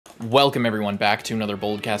Welcome everyone back to another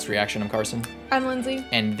BOLDcast reaction. I'm Carson. I'm Lindsay.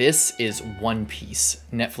 And this is One Piece,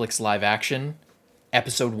 Netflix live action,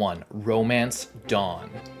 episode 1, Romance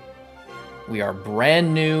Dawn. We are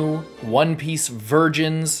brand new One Piece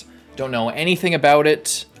virgins, don't know anything about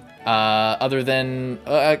it, other than,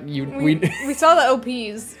 we saw the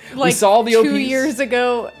OPs, like, we saw the 2 OPs. years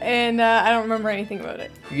ago, and I don't remember anything about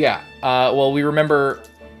it. Yeah, well, we remember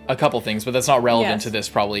a couple things, but that's not relevant to this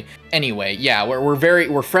probably. Anyway, yeah,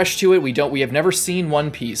 we're fresh to it. We have never seen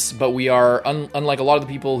One Piece, but we are unlike a lot of the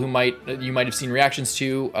people who you might have seen reactions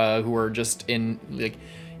to, who are just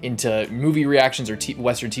into movie reactions or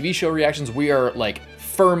Western TV show reactions. We are like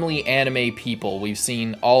firmly anime people. We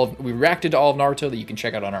reacted to all of Naruto that you can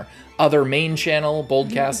check out on our other main channel.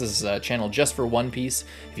 BOLDcast is a channel just for One Piece.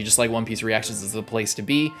 If you just like One Piece reactions, this is the place to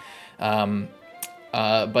be.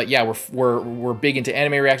 But yeah, we're big into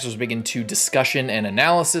anime reactions, we're big into discussion and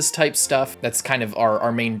analysis type stuff. That's kind of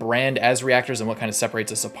our main brand as reactors and what kind of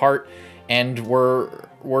separates us apart. And we're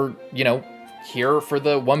you know, here for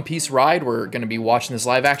the One Piece ride. We're going to be watching this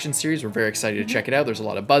live action series. We're very excited to check it out. There's a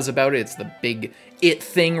lot of buzz about it. It's the big it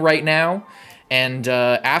thing right now. And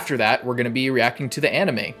after that, we're going to be reacting to the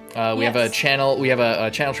anime. We have a channel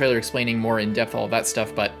trailer explaining more in depth all of that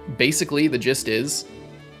stuff. But basically, the gist is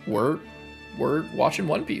we're watching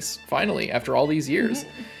One Piece finally after all these years.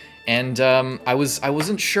 And I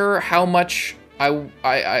wasn't sure how much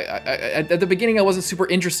at the beginning I wasn't super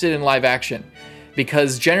interested in live action,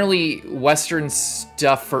 because generally Western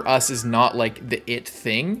stuff for us is not like the it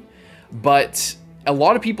thing, but a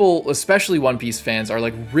lot of people, especially One Piece fans, are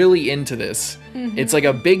like really into this. It's like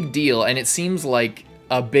a big deal, and it seems like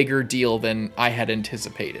a bigger deal than I had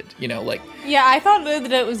anticipated, you know, like. Yeah, I thought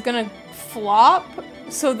that it was gonna flop,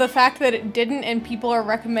 so the fact that it didn't and people are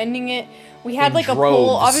recommending it, we had like a poll.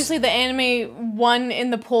 Obviously the anime won in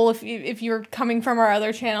the poll if you're coming from our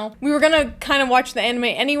other channel. We were gonna kind of watch the anime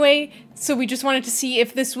anyway, so we just wanted to see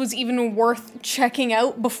if this was even worth checking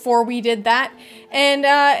out before we did that. And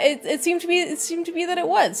it seemed to be that it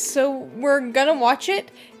was. So we're gonna watch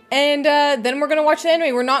it. And then we're gonna watch the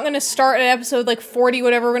anime. We're not gonna start at episode like 40,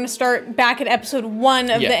 whatever. We're gonna start back at episode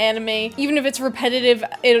 1 of the anime. Even if it's repetitive,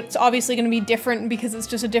 it's obviously gonna be different because it's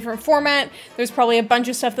just a different format. There's probably a bunch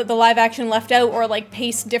of stuff that the live action left out or like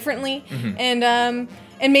paced differently. And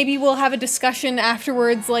maybe we'll have a discussion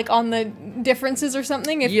afterwards, like on the differences or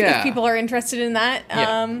something, if people are interested in that.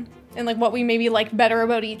 And like what we maybe like better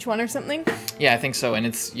about each one or something. Yeah, I think so, and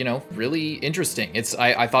it's, you know, really interesting.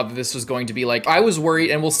 I thought that this was going to be like, I was worried,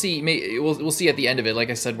 and we'll see. We'll see at the end of it. Like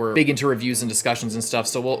I said, we're big into reviews and discussions and stuff,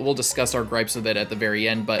 so we'll discuss our gripes with it at the very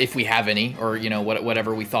end. But if we have any, or you know,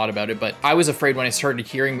 whatever we thought about it. But I was afraid when I started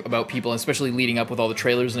hearing about people, especially leading up with all the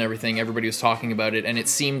trailers and everything. Everybody was talking about it, and it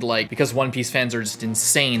seemed like because One Piece fans are just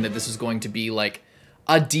insane that this was going to be like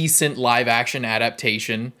a decent live action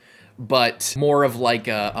adaptation, but more of like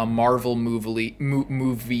a Marvel movie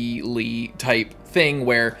type thing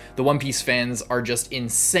where the One Piece fans are just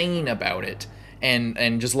insane about it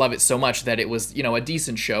and just love it so much that it was, you know, a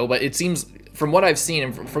decent show. But it seems, from what I've seen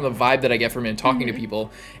and from the vibe that I get from it and talking to people,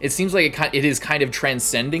 it seems like it is kind of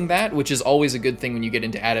transcending that, which is always a good thing when you get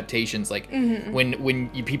into adaptations. Like when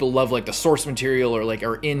people love like the source material or like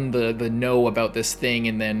are in the know about this thing,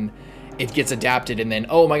 and then it gets adapted, and then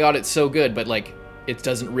oh my god, it's so good, but like it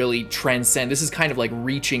doesn't really transcend. This is kind of like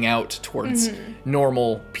reaching out towards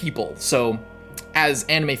normal people. So as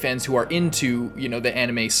anime fans who are into, you know, the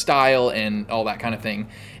anime style and all that kind of thing,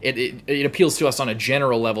 it appeals to us on a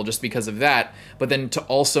general level just because of that. But then to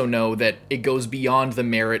also know that it goes beyond the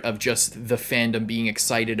merit of just the fandom being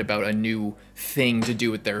excited about a new thing to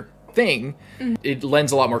do with their thing, it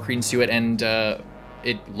lends a lot more credence to it, and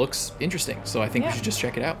it looks interesting, so I think we should just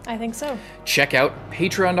check it out. I think so. Check out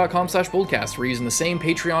patreon.com/BOLDcast. We're using the same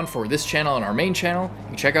Patreon for this channel and our main channel. You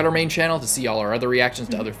can check out our main channel to see all our other reactions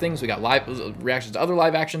to other things. We got live reactions to other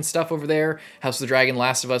live action stuff over there. House of the Dragon,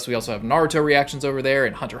 Last of Us. We also have Naruto reactions over there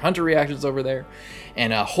and Hunter x Hunter reactions over there.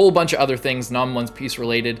 And a whole bunch of other things, non-One Piece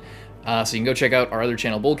related. So you can go check out our other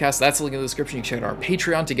channel, BOLDcast. That's the link in the description. You can check out our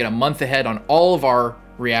Patreon to get a month ahead on all of our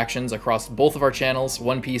reactions across both of our channels,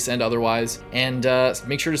 One Piece and otherwise. And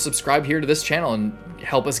make sure to subscribe here to this channel and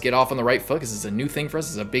help us get off on the right foot, because it's a new thing for us.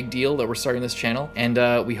 It's a big deal that we're starting this channel, and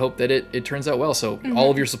we hope that it turns out well. So all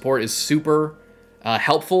of your support is super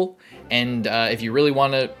helpful, and if you really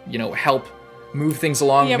want to, you know, help move things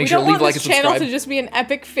along, make sure to leave, like, and subscribe. Channel to just be an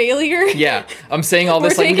epic failure. Yeah, I'm saying all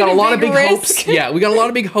this like we got a lot of big hopes. Yeah, we got a lot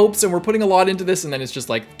of big hopes, and we're putting a lot into this, and then it's just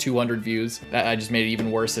like 200 views. I just made it even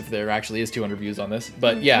worse if there actually is 200 views on this.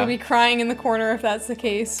 But yeah, we'll be crying in the corner if that's the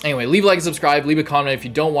case. Anyway, leave a like and subscribe. Leave a comment if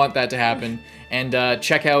you don't want that to happen. And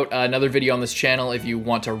check out another video on this channel if you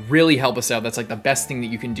want to really help us out. That's like the best thing that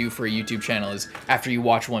you can do for a YouTube channel is after you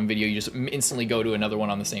watch one video, you just instantly go to another one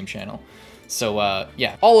on the same channel. So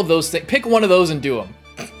yeah, all of those things, pick one of those and do them.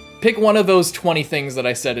 Pick one of those 20 things that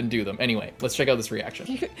I said and do them. Anyway, let's check out this reaction.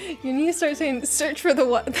 You need to start saying, search for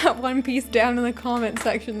that One Piece down in the comment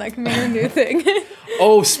section. That can be your new thing.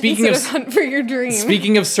 Oh, speaking of hunt for your dream.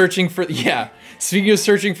 Speaking of searching for, speaking of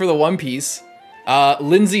searching for the One Piece,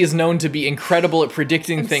 Lindsay is known to be incredible at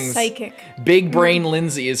predicting things. Psychic. Big Brain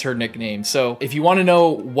Lindsay is her nickname. So if you want to know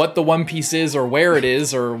what the One Piece is or where it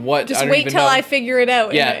is or what, just I don't wait even till know. I figure it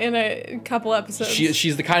out in a couple episodes.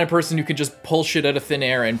 She's the kind of person who can just pull shit out of thin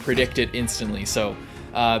air and predict it instantly. So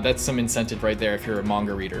that's some incentive right there if you're a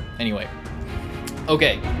manga reader. Anyway,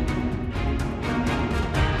 okay.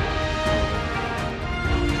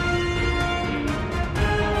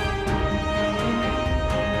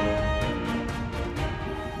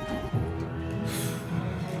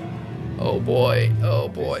 Oh boy, oh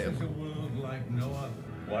boy. This is a world like no other,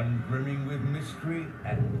 one brimming with mystery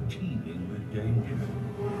and teeming with danger.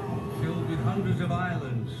 Filled with hundreds of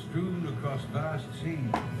islands strewn across vast seas.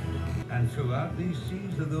 And throughout these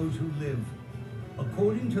seas are those who live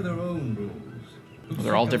according to their own rules. Well,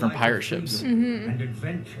 they're all different pirate ships. And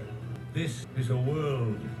adventure. This is a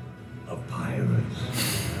world of pirates.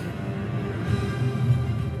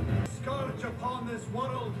 Scourge upon this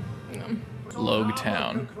world. Logue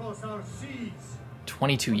Town.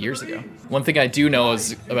 22 years ago. One thing I do know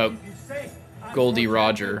is about Goldie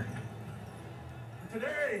Roger.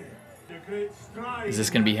 Is this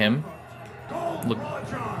gonna be him? Look.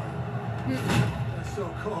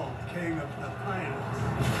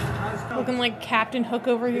 Looking like Captain Hook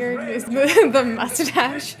over here is the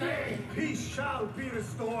mustache. Peace shall be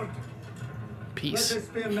restored. Peace.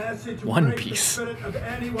 One Piece.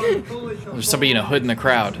 There's somebody in a hood in the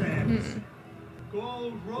crowd.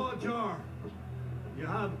 Gold Roger, you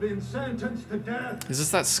have been sentenced to death. Is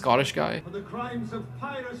this that Scottish guy? For the crimes of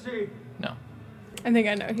piracy. No. I think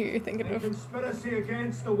I know who you're thinking of. Conspiracy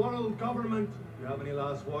against the world government. Do you have any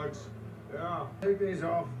last words? Yeah. Take these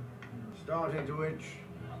off. Starting to itch.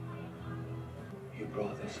 You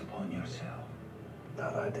brought this upon yourself.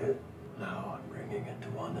 That I did. Now I'm bringing it to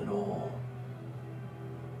one and all.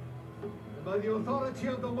 And by the authority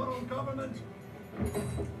of the world government,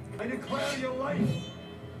 I declare your life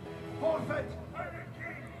forfeit.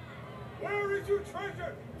 Where is your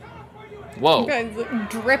treasure? Whoa. You guys look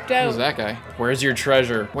dripped out. Who's that guy? Where's your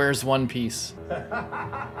treasure? Where's One Piece? You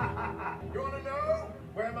want to know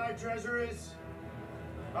where my treasure is?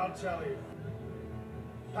 I'll tell you.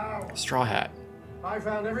 Power. Straw Hat. I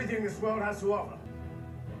found everything this world has to offer.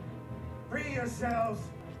 Free yourselves.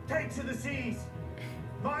 Take to the seas.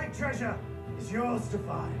 My treasure is yours to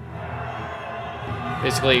find.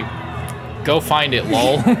 Basically, go find it,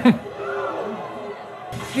 lol.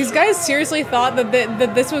 These guys seriously thought that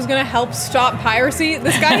this was gonna help stop piracy.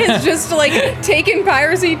 This guy has just like taken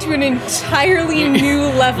piracy to an entirely new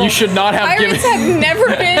level. You should not have Pirates have never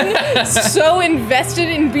been so invested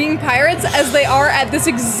in being pirates as they are at this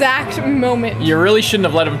exact moment. You really shouldn't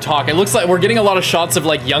have let him talk. It looks like we're getting a lot of shots of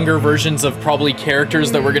like younger versions of probably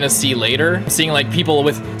characters that we're gonna see later. I'm seeing like people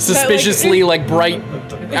with suspiciously like bright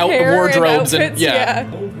wardrobes and yeah.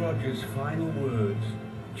 Gold Roger's final words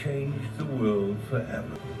changed the world forever.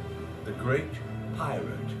 The great pirate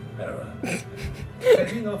era.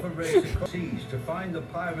 Setting off a race across seas to find the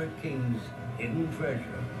pirate king's hidden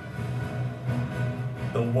treasure.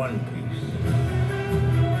 The One Piece.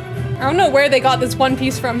 I don't know where they got this One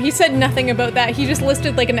Piece from. He said nothing about that. He just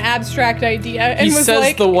listed like an abstract idea and He was says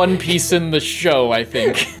like, the One Piece in the show, I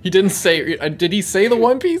think. He didn't say, did he say the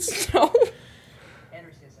One Piece? no.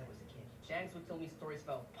 Ever since I was a kid, Shanks would tell me stories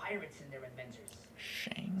about pirates and their adventures.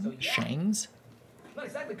 Shang? So, yeah. Shangs? Not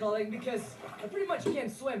exactly calling because I pretty much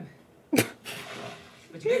can't swim. But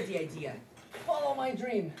you get the idea. Follow my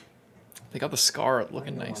dream. They got the scar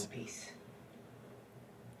looking Find the nice. One Piece.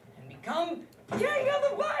 And become King of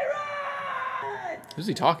the Pirates! Who's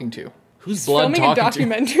he talking to? Who's He's blood filming a talking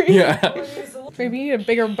documentary. to? Yeah. Maybe you need a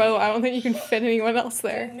bigger boat. I don't think you can fit anyone else The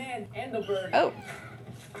there. man and the bird. Oh.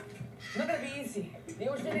 It's not gonna be easy. The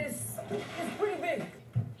ocean is pretty big.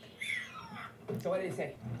 So what did he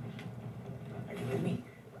say? Are you with me?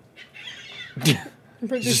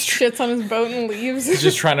 Bird just shits on his boat and leaves. He's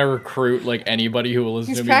just trying to recruit like anybody who will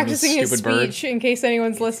listen He's to him. practicing his Stupid bird. speech in case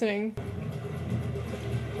anyone's listening.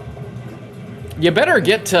 You better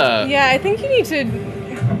get to. Yeah, I think you need to.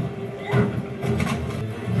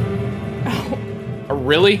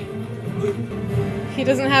 Really? He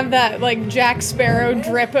doesn't have that like Jack Sparrow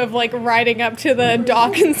drip of like riding up to the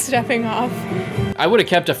dock and stepping off. I would have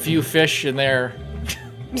kept a few fish in there.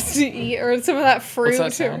 Just to eat, or some of that fruit. What's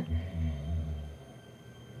that sound?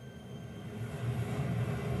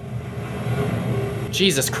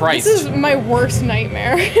 Jesus Christ. This is my worst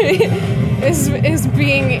nightmare. is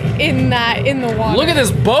being in the water. Look at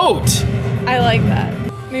this boat! I like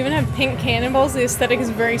that. We even have pink cannonballs. The aesthetic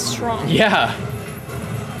is very strong. Yeah.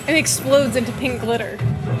 It explodes into pink glitter.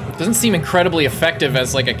 Doesn't seem incredibly effective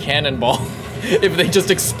as like a cannonball if they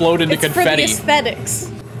just explode into confetti. It's for the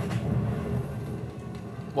aesthetics.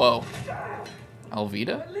 Whoa.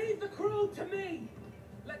 Alvida? But leave the crew to me.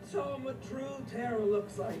 Let's show them what true terror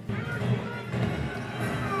looks like.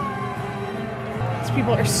 These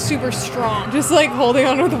people are super strong. Just like holding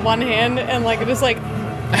on with one hand and like just like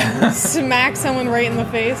smack someone right in the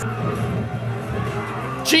face.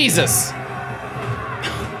 Jesus!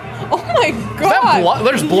 Oh my god! Is that blood?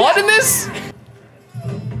 There's blood in this?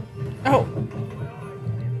 Oh.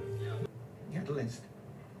 You had a list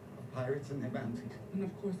of pirates and their bounties. And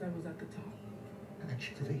of course I was at the top.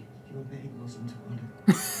 Actually, your name wasn't on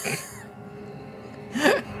it.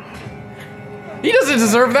 He doesn't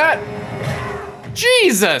deserve that!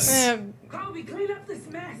 Jesus! Kobe, clean up this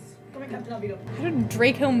mess. Come on, Captain Alvito. How did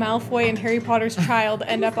Draco Malfoy and Harry Potter's child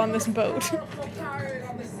end up on this boat? Pirate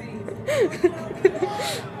on the scene.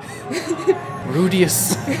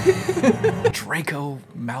 Rudius. Draco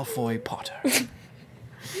Malfoy Potter. Do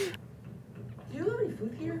you have any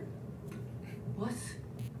food here? What?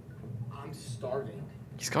 I'm starving.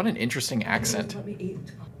 He's got an interesting accent. Let me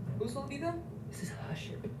eat. Who's Alvida? This is her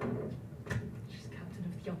ship. She's captain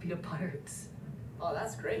of the Alvida Pirates. Oh,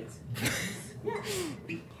 that's great. Yeah.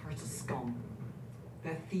 Pirates are scum.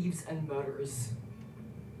 They're thieves and murderers.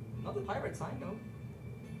 Not the pirates I know.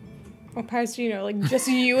 What pirates do you know? Like just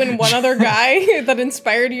you and one other guy that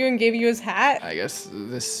inspired you and gave you his hat? I guess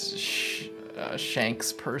this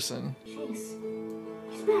Shanks person. Shanks.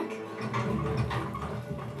 He's back.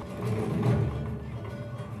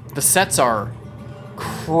 The sets are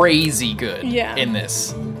crazy good in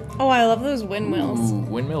this. Oh, I love those windmills. Ooh,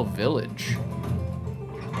 Windmill Village.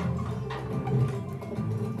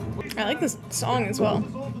 I like this song as well.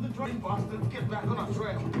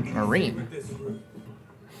 Marine.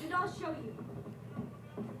 And I'll show you.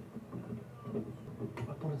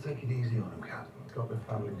 I want to take it easy on him, Cap. He's got the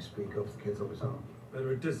family to speak of, the kid's of his own.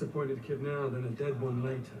 Better a disappointed kid now than a dead one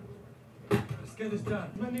later. Let's get this done.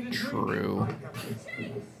 I need a True.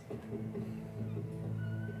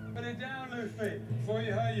 Put it down, Luffy, before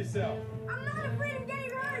you hurt yourself. I'm not afraid of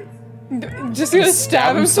getting hurt. Just gonna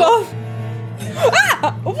stab himself?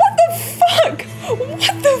 Ah! What the fuck?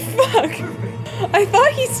 What the fuck? I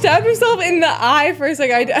thought he stabbed himself in the eye for a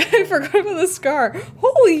second. I forgot about the scar.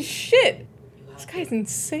 Holy shit. This guy's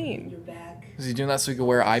insane. Is he doing that so he could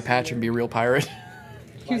wear an eye patch and be a real pirate?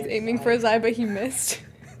 He was aiming for his eye, but he missed.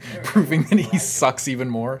 Proving that he sucks even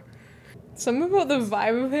more. Something about the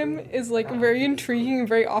vibe of him is like very intriguing and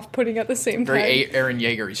very off-putting at the same time. Very Aaron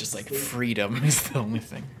Yeager. He's just like, freedom is the only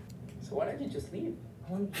thing. So why don't you just leave?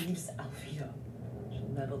 No one leaves Alvida. She'll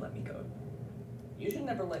never let me go. You should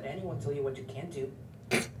never let anyone tell you what you can't do.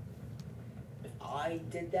 If I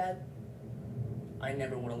did that, I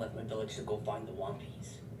never would have left my village to go find the One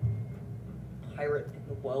Piece. Pirate in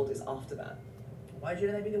the world is after that. Why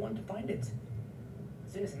shouldn't I be the one to find it?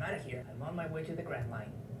 As soon as I'm out of here, I'm on my way to the Grand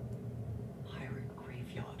Line. Pirate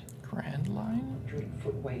graveyard. Grand Line?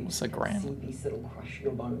 100-foot waves. What's a grand? Sea beasts that'll crush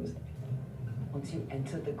your bones. Once you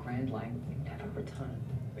enter the Grand Line, you never return.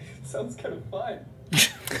 Sounds kind of fun.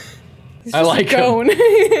 I like him.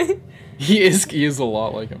 He is a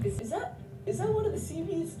lot like him. Is that one of the sea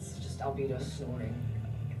beasts? It's just Alvida snoring.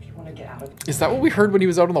 If you want to get out of Is that what we heard when he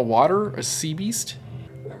was out on the water? A sea beast?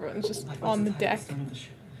 Everyone's just on the deck.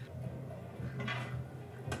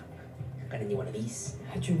 Got any one of these?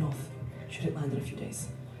 Head due north. Should it land in a few days?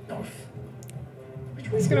 North.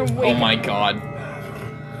 He's gonna wait. Oh my god.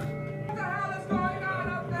 What the hell is going on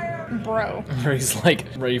up there? Bro. He's like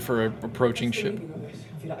ready for an approaching ship. I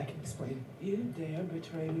feel like I can explain. You dare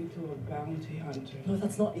betray me to a bounty hunter. No,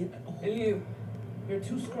 that's not it. Oh. And you're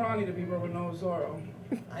too scrawny to be Roronoa Zoro.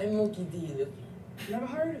 I'm Moki D. Luffy. Never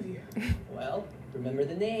heard of you. Well, remember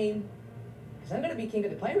the name. Because I'm going to be king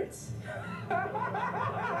of the pirates.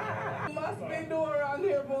 You must be new around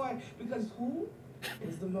here, boy. Because who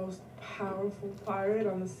is the most powerful pirate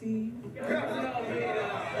on the sea?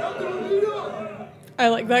 I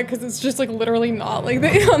like that because it's just like literally not like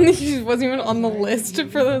she wasn't even on the list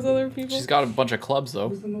for those other people. She's got a bunch of clubs though.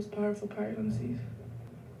 Who's the most powerful pirate on the sea?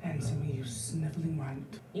 Answer me, you sniveling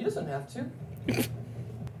runt. He doesn't have to.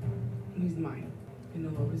 He's mine, and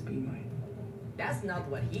he'll always be mine. That's not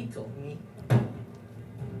what he told me.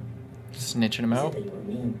 Snitching him out. You were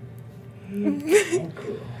mean. And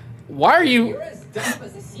cruel. Why are you? You're as dumb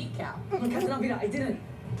as a sea cow. Captain Alvida, I didn't.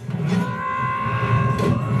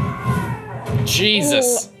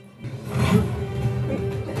 Jesus.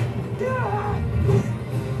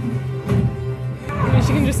 Maybe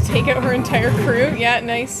she can just take out her entire crew. Yeah,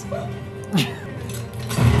 nice.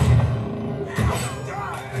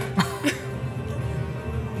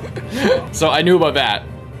 So I knew about that.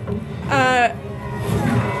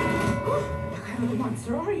 What kind of a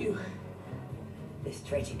monster are you? This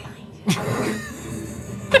treasure kind.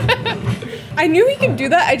 I knew he could do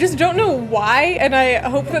that. I just don't know why, and I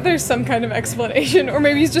hope that there's some kind of explanation, or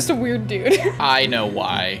maybe he's just a weird dude. I know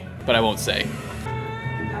why, but I won't say.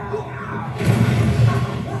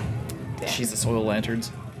 Jesus, oil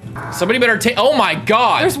lanterns. Somebody better take. Oh my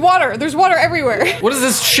god! There's water. There's water everywhere. What is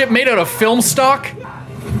this ship made out of? Film stock?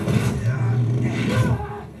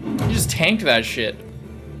 You just tanked that shit.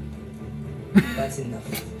 That's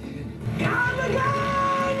enough.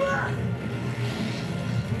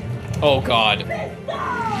 Oh god.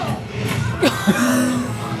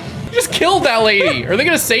 You just killed that lady. Are they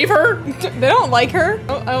gonna save her? They don't like her.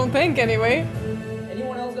 I don't think, anyway.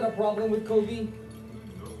 Anyone else got a problem with Kobe?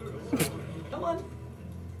 Come on.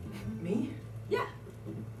 Me? Yeah.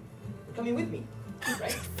 You're coming with me,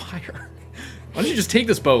 right? Fire. Why don't you just take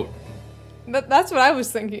this boat? That's what I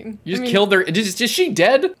was thinking. You just killed her. Is she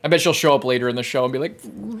dead? I bet she'll show up later in the show and be like,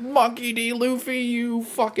 Monkey D. Luffy, you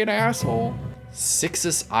fucking asshole.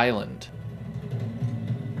 Sixus Island.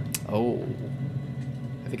 Oh.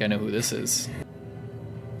 I think I know who this is.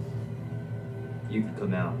 You can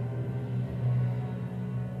come out.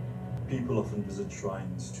 People often visit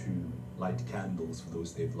shrines to light candles for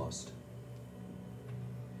those they've lost.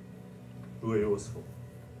 Who are yours for?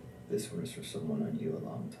 This one is for someone I knew a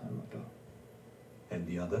long time ago. And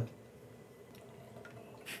the other?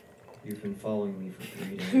 You've been following me for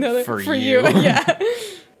 3 days. No, For you. you. Yeah.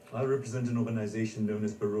 I represent an organization known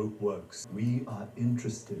as Baroque Works. We are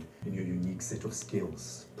interested in your unique set of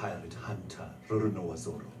skills. Pirate Hunter, Roronoa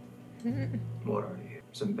Zoro. What are you?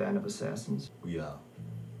 Some band of assassins? We are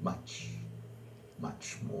much,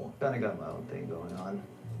 much more. Kinda got my own thing going on.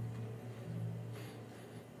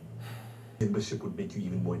 Membership would make you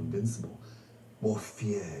even more invincible, more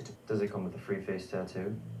feared. Does it come with a free face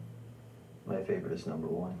tattoo? My favorite is number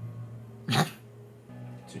 1.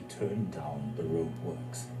 To turn down Baroque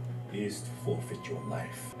Works is to forfeit your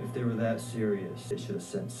life. If they were that serious, they should have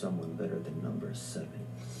sent someone better than number 7.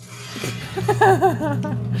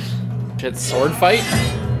 Shit, sword fight?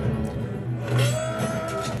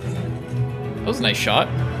 That was a nice shot.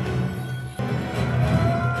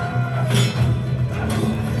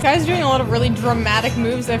 This guy's doing a lot of really dramatic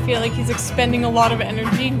moves. I feel like he's expending a lot of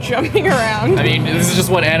energy jumping around. I mean, this is just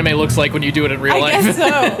what anime looks like when you do it in real life. I guess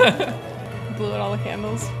so. Blew out all the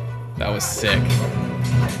candles. That was sick.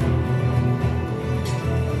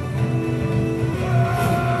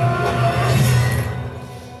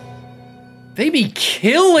 They be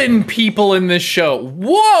killing people in this show.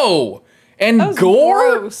 Whoa! And That was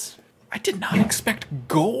gore? gross. I did not expect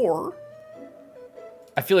gore.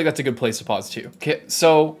 I feel like that's a good place to pause too. Okay,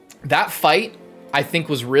 so that fight I think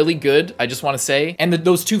was really good, I just want to say. And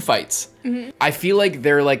those 2 fights. I feel like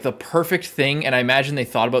they're like the perfect thing, and I imagine they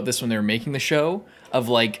thought about this when they were making the show, of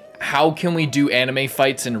like, how can we do anime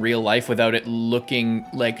fights in real life without it looking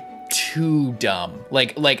like too dumb?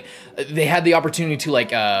 Like they had the opportunity to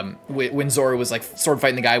like, when Zoro was like sword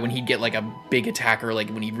fighting the guy, when he'd get like a big attacker, like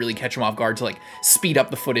when he'd really catch him off guard, to like speed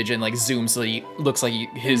up the footage and like zoom so he looks like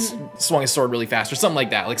he swung his sword really fast or something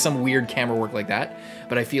like that, like some weird camera work like that.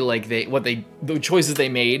 But I feel like the choices they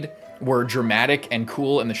made were dramatic and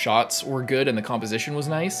cool, and the shots were good, and the composition was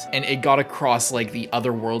nice, and it got across like the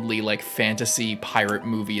otherworldly, like fantasy pirate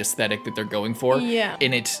movie aesthetic that they're going for. Yeah.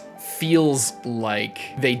 And it feels like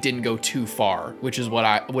they didn't go too far, which is what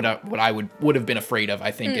I would have been afraid of, I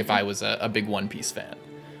think, if I was a big One Piece fan.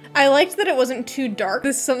 I liked that it wasn't too dark.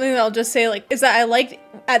 This is something that I'll just say, like, is that I liked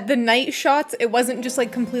at the night shots, it wasn't just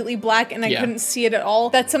like completely black and I couldn't see it at all.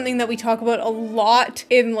 That's something that we talk about a lot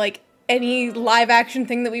in like any live action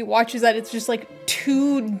thing that we watch, is that it's just like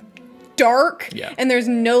too dark and there's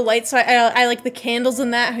no light. So I like the candles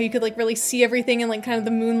in that, how you could like really see everything, and like kind of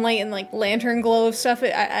the moonlight and like lantern glow of stuff.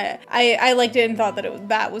 I liked it and thought that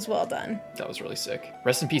that was well done. That was really sick.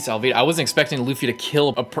 Rest in peace, Alvida. I wasn't expecting Luffy to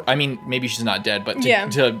kill I mean, maybe she's not dead, but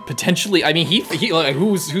to potentially, I mean, he like,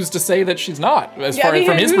 who's to say that she's not, as far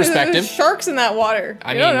from his perspective. There's sharks in that water.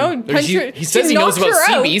 I don't know. He says he knows about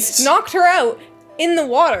sea beasts. Knocked her out. in the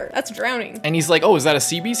water. That's drowning. And he's like, oh, is that a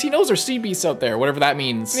sea beast? He knows there's sea beasts out there, whatever that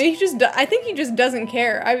means. Maybe I think he just doesn't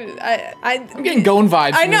care. I'm getting Gon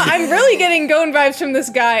vibes. I know, I'm really getting Gon vibes from this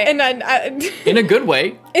guy. And in a good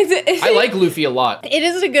way. I like Luffy a lot. It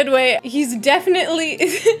is in a good way. He's definitely,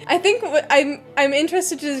 I think I'm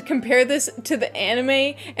interested to compare this to the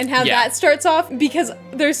anime and how that starts off, because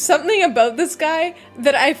there's something about this guy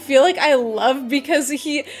that I feel like I love, because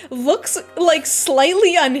he looks like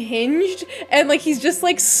slightly unhinged, and like he's just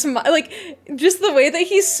like just the way that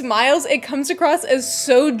he smiles, it comes across as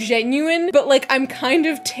so genuine, but like I'm kind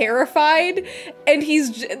of terrified, and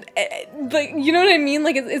he's like, you know what I mean?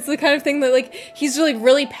 Like it's the kind of thing that like he's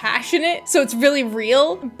really passionate, so it's really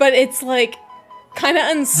real, but it's like kind of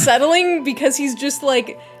unsettling because he's just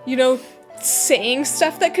like, you know, saying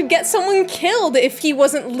stuff that could get someone killed. If he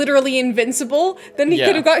wasn't literally invincible, then he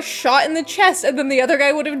could have got shot in the chest, and then the other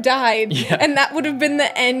guy would have died, and that would have been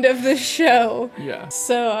the end of the show.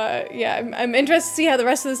 So yeah, I'm interested to see how the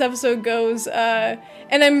rest of this episode goes, and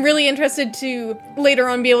I'm really interested to later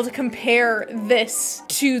on be able to compare this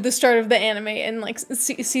to the start of the anime and like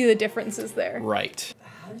see the differences there. Right.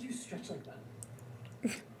 How did you stretch like that?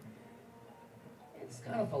 It's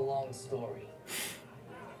kind of a long story.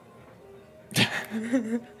 At least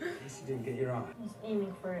you didn't get your eye. I was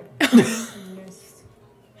aiming for it. Missed.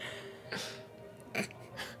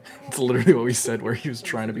 It's literally what we said, where he was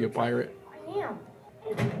trying to be a pirate. I am.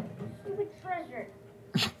 Stupid treasure.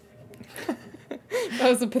 That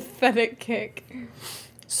was a pathetic kick.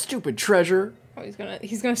 Stupid treasure. Oh,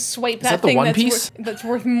 he's gonna swipe that thing One Piece? that's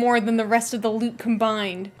worth more than the rest of the loot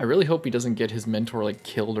combined. I really hope he doesn't get his mentor like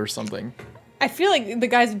killed or something. I feel like the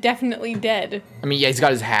guy's definitely dead. I mean, yeah, he's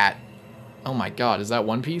got his hat. Oh my god, is that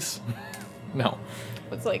One Piece? No.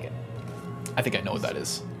 It's like, I think I know what that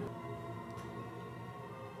is.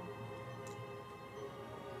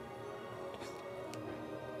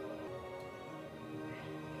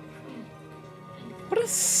 what a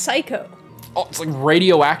psycho. Oh, it's like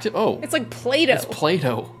radioactive. Oh. It's like Play-Doh. It's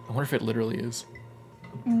Play-Doh. I wonder if it literally is.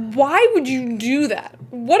 Why would you do that?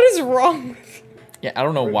 What is wrong with you? Yeah, I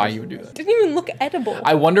don't know why you would do that. It didn't even look edible.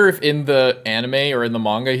 I wonder if in the anime or in the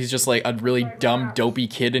manga, he's just like a really dumb, dopey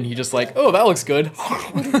kid, and he just like, oh, that looks good.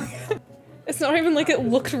 It's not even like it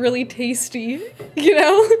looked really tasty, you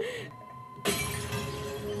know?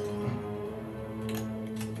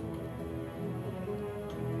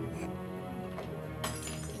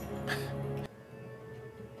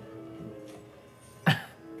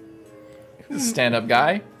 Stand-up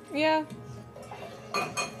guy. Yeah.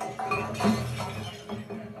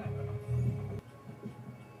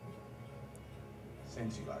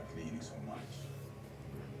 Since you like eating so much.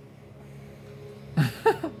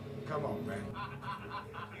 Come on, man.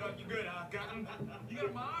 You good, Captain? You got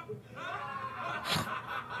a mob?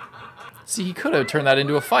 See, he could have turned that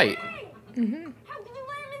into a fight. Mm-hmm. How could you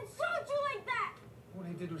let him insult you like that? All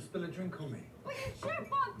he did was spill a drink on me. But you should have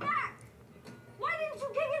fought back. Why didn't you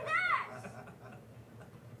kick his ass?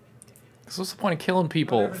 So what's the point of killing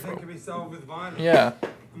people? Everything can be solved with violence. Yeah.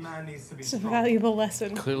 A man needs to be It's a strong. valuable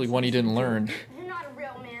lesson. Clearly one he didn't learn. You're not a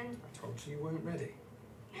real man. I told you you weren't ready.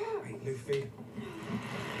 Ain't Luffy.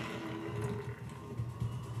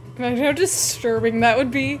 Imagine how disturbing that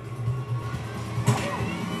would be.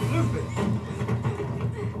 Luffy!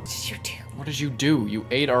 What did you do? What did you do? You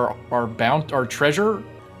ate our treasure?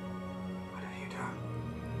 What have you done?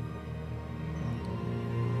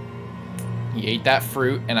 He ate that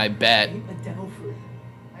fruit, and I bet A devil fruit.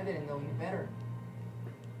 I didn't know you better.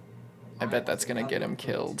 that's gonna get him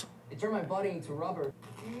killed. It turned my body into rubber.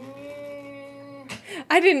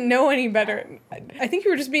 I didn't know any better. I think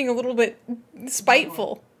you were just being a little bit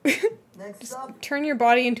spiteful. Next up, Turn your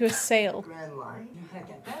body into a sail. Grand Line. You know how to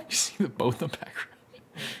get that? You see the both in the background.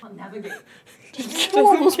 I'll navigate. Did you kill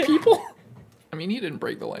all those people? I mean, he didn't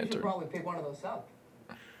break the You should lantern. probably pick one of those up.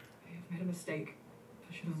 I have made a mistake.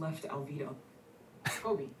 I should have left Alvida.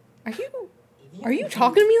 Kobe. Are you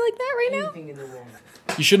talking to me like that right now? Anything in the world.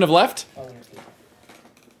 You shouldn't have left? Oh, yeah.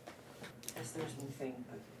 Yes, there's one thing,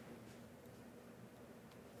 but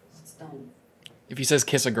it's done. If he says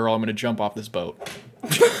kiss a girl, I'm gonna jump off this boat.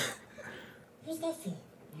 What's that for?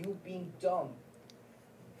 You being dumb.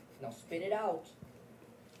 Now spit it out.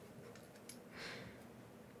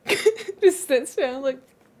 Just that sound like.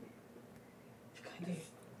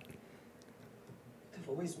 I've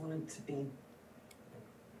always wanted to be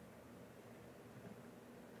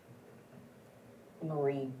a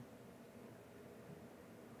Marine.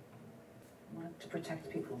 I wanted to protect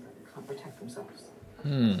people that can't protect themselves.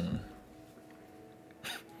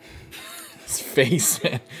 His face,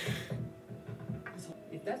 man. So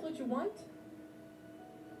if that's what you want,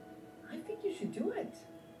 I think you should do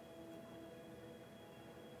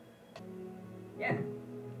Yeah.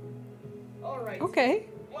 All right. Okay.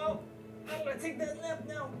 Well, I'm gonna take that nap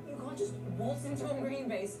now. You can't just waltz into a marine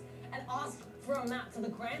base and ask for a map to the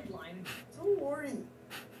Grand Line. Don't worry.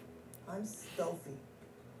 I'm stealthy.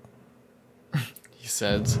 He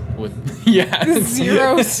says with yeah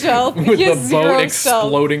Zero stealth. with He the has boat zero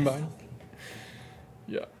exploding by.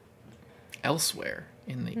 Yeah. Elsewhere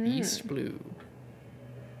in the East Blue.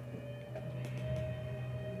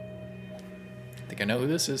 I think I know who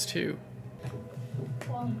this is too.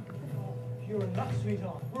 You're a nut,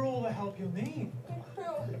 sweetheart. We're all the help you need.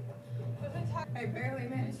 I barely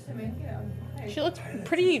managed to make it. She looks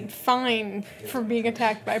pretty fine for being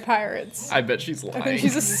attacked by pirates. I bet she's lying. I think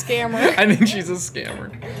she's a scammer. I think she's a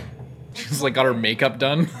scammer. She's like got her makeup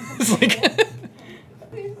done. It's like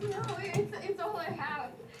Please, no, it's all I have.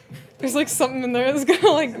 There's like something in there that's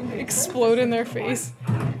gonna like explode in their face.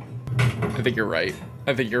 I think you're right.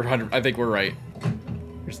 I think you're 100. I think we're right.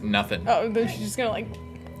 There's nothing. Oh, then she's just gonna like.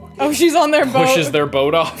 Oh, she's on their boat. Pushes their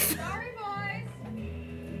boat off. Sorry,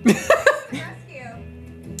 boys.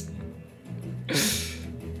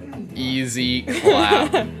 Rescue. Easy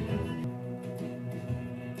clap. I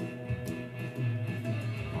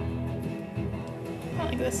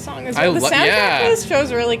like this song as well. The soundtrack for this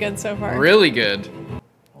show's really good so far. Really good.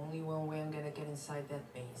 Only one way I'm gonna get inside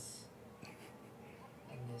that base.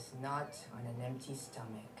 And it's not on an empty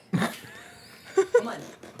stomach. Come on.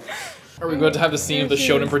 Are we going to have the scene of the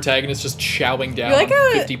shonen protagonist just chowing down You like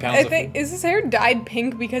how 50 pounds I of think is his hair dyed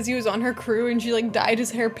pink because he was on her crew and she like dyed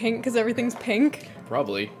his hair pink because everything's pink?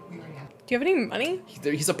 Probably. Do you have any money?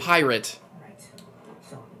 He's a pirate. Right.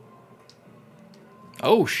 So,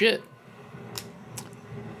 Oh shit.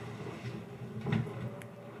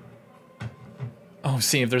 Oh,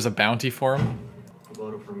 see if there's a bounty for him. A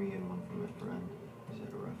bottle for me and one for my friend. He's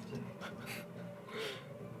had a rough day.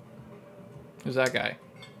 Who's that guy?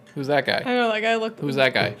 Who's that guy? I know, like I look. Who's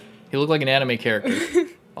that guy? He looked like an anime character.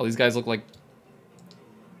 All these guys look like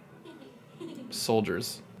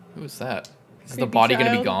soldiers. Who is that? Is the Creepy body gonna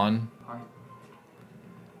be child. gone? Hi.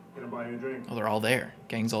 Gonna buy you a drink. Oh, they're all there.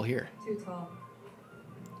 Gang's all here. too tall.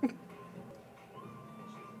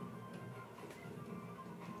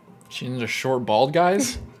 She's a short, bald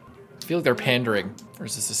guys? I feel like they're pandering. Or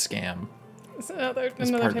is this a scam? It's another It's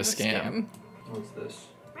type part of of the scam. What's this?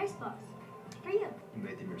 Rice balls. For you. You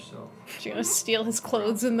made them yourself. She's gonna steal his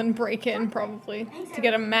clothes and then break in probably to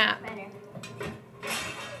get a map. Better.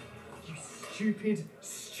 You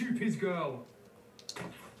stupid girl.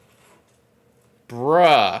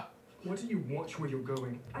 Bruh. Why don't you watch where you're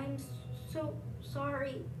going? I'm so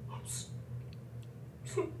sorry. I'm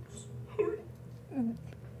so sorry.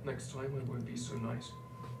 Next time I won't be so nice.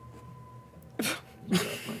 You got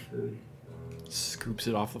my food. Scoops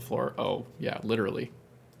it off the floor. Oh, yeah, literally.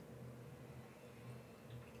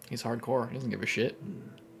 He's hardcore. He doesn't give a shit.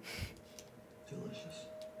 Delicious.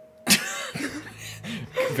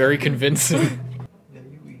 Very convincing.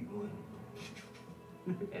 Then you eat one.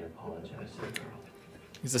 And apologize to the girl.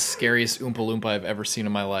 He's the scariest Oompa Loompa I've ever seen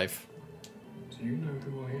in my life. Do you know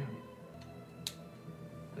who I am?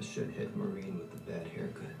 A shithead Marine with a bad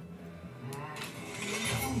haircut.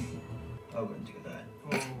 I wouldn't do that.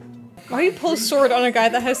 Oh, Why do you pull a sword on a guy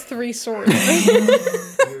that has 3 swords?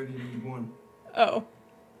 I only need one. Oh.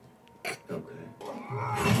 Okay.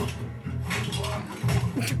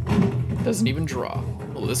 Doesn't even draw.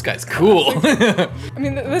 Oh, this guy's cool. I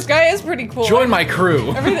mean, this guy is pretty cool. Join my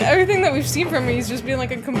crew. Everything that we've seen from him, he's just being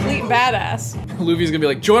like a complete badass. Luffy's gonna be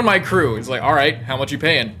like, join my crew. He's like, all right, how much you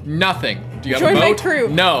paying? Nothing. Do you have Join a my boat? crew.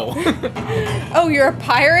 No. Oh, you're a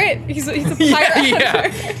pirate? He's a pirate. Yeah.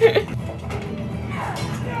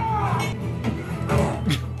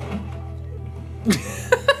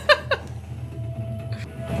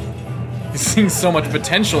 He's seeing so much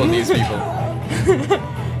potential in these people.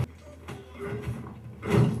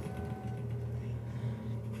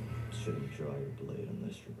 Shouldn't draw your blade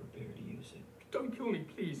unless you're prepared to use it. Don't kill me,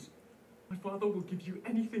 please. My father will give you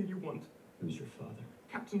anything you want. Who's your father?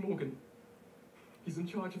 Captain Morgan. He's in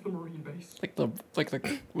charge of the Marine base. Like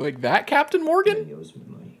that Captain Morgan? He owes me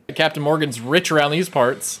money. Captain Morgan's rich around these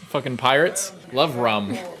parts. Fucking pirates. Love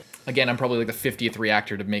rum. Again, I'm probably like the 50th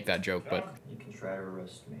reactor to make that joke, but You can try to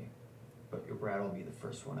arrest me, but your brat will be the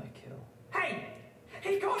first one I kill. Hey!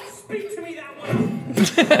 He can't speak to me that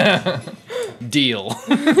way! deal.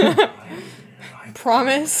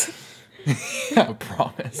 Promise. Yeah,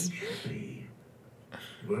 promise. Be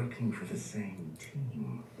working for the same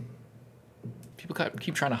team. People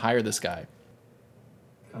keep trying to hire this guy.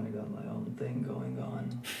 Kinda got my own thing going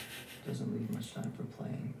on. Doesn't leave much time for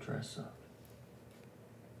playing dress up.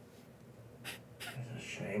 It's a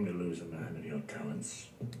shame to lose a man of your talents.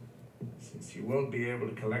 Since you won't be able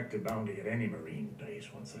to collect a bounty at any marine base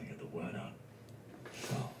once I get the word out.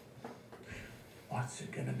 So, what's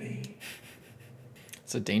it gonna be?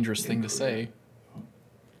 It's a dangerous thing to say.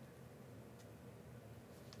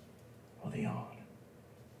 Or the yard?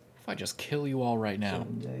 If I just kill you all right now.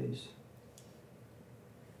 7 days.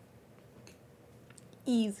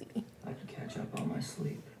 Easy. I can catch up on my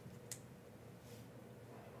sleep.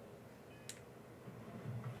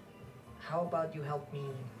 How about you help me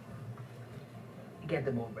get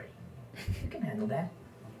the boat ready? You can handle that,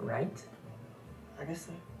 right? I guess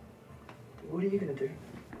so. What are you gonna do?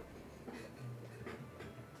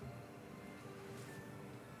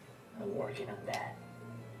 I'm working on that.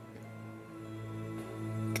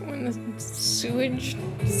 Go in the sewage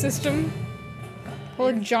system.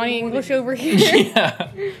 Pull Johnny English over here.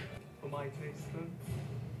 Yeah. For my taste, then.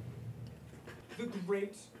 The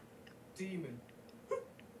great demon.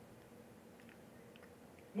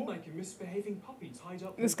 More like a misbehaving puppy tied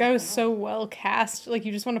up. This guy was so well cast. Like,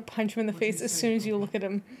 you just want to punch him in the face as soon as you look at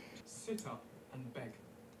him. Sit up and beg.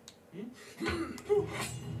 You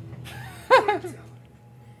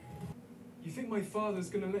think my father's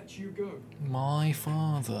gonna let you go? My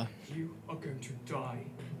father. You are going to die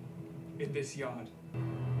in this yard.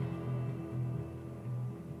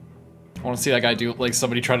 I want to see that guy do, like,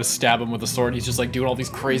 somebody try to stab him with a sword. He's just, like, doing all these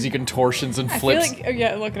crazy contortions and flips. I feel like, oh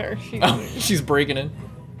yeah, look at her. She's breaking in.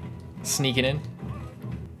 Sneaking in.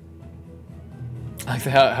 I like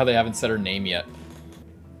how they haven't said her name yet.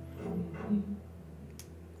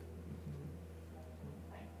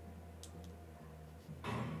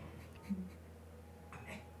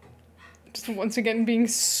 Just once again being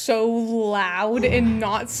so loud and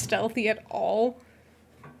not stealthy at all.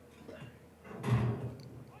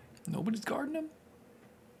 Nobody's guarding him?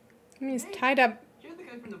 I mean, he's tied up. You're the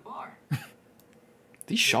guy from the bar.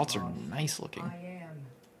 These shots are nice looking. I am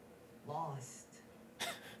lost.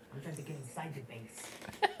 I'm trying to get inside the base.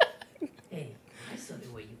 Hey, I saw the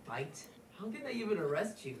way you fight. How did they even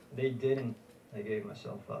arrest you? They didn't. I gave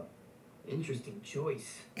myself up. Interesting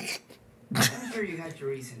choice. I'm sure you had your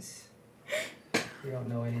reasons. You don't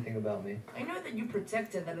know anything about me. I know that you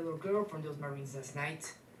protected that little girl from those Marines last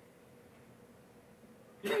night.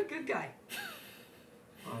 You're a good guy.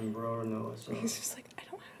 I'm Noah, so... He's just like, I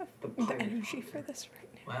don't have the energy for this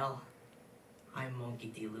right now. Well, I'm Monkey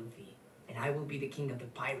D. Luffy, and I will be the king of the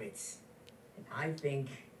pirates. And I think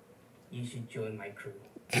you should join my crew.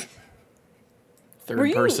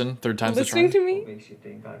 Third person, third time's the charm. Listening to me? What makes you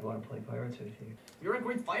think I'd want to play pirates with you? You're a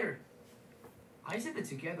great fighter. I said that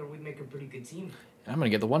together we'd make a pretty good team. I'm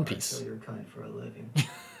gonna get the One I Piece. kill your kind for a living.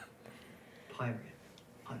 Pirate.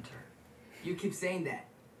 Hunter. You keep saying that.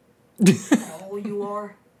 Is that all you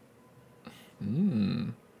are?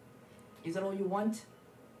 Is that all you want?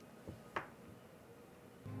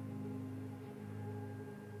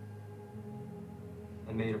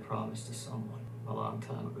 I made a promise to someone a long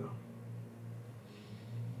time ago.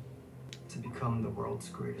 To become the world's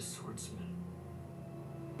greatest swordsman.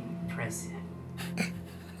 Impressive.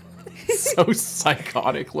 So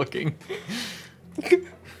psychotic looking.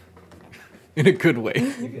 In a good way.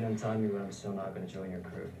 You can untie me, but I'm still not going to join your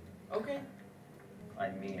crew. Okay. I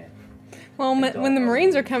mean it. Well, when the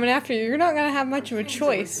Marines are coming after you, you're not gonna have much of a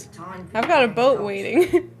choice. I've got a boat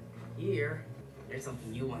waiting. Here, there's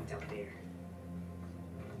something you want out there.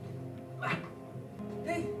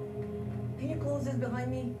 Hey, can you close this behind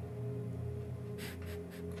me?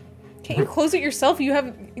 Can't you close it yourself? You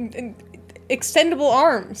have extendable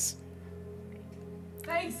arms.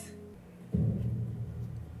 Thanks.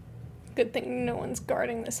 Good thing no one's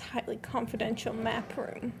guarding this highly confidential map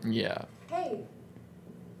room. Yeah. Hey,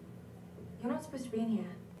 you're not supposed to be in here.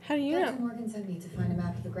 How do you know? Captain Morgan sent me to find a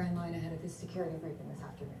map of the Grand Line ahead of his security briefing this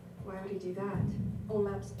afternoon. Why would he do that? All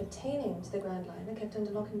maps pertaining to the Grand Line are kept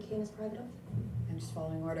under lock and key in his private office. I'm just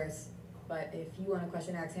following orders. But if you want to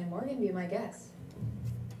question Axan Morgan, be my guest.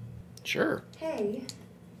 Sure. Hey,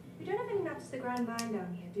 we don't have any maps of the Grand Line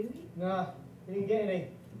down here, do we? Nah, we didn't get any.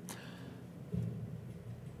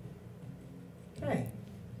 Hey.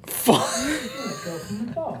 Fuck. Go from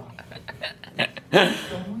the bar.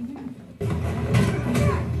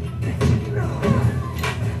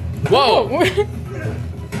 Whoa!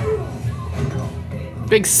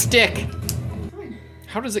 Big stick!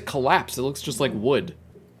 How does it collapse? It looks just like wood.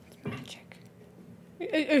 Magic.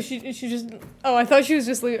 Oh, she just... Oh, I thought she was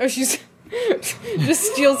just leaving. Oh, she's...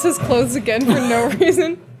 just steals his clothes again for no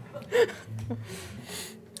reason.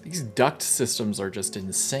 These duct systems are just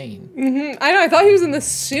insane. I know, I thought he was in the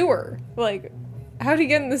sewer. Like, how'd he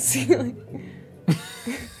get in the ceiling?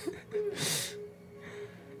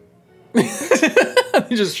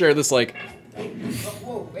 They just share this, like...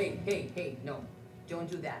 Whoa, hey,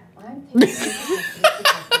 don't do that. I'm taking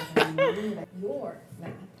your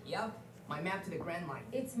map. Yep, my map to the Grand Line.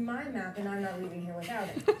 It's my map, and I'm not leaving here without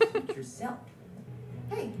it. Speak yourself.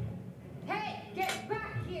 Hey, get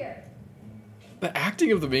back here! The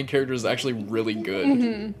acting of the main character is actually really good.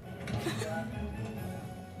 Mm-hmm.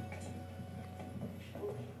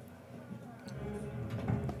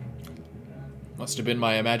 Must have been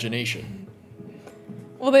my imagination.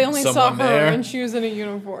 Well, they only saw Someone her there. and she was in a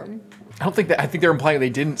uniform. I don't think that. I think they're implying they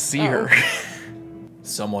didn't see Oh. her.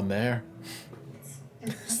 Someone there.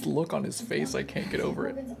 This look on his face, I can't get over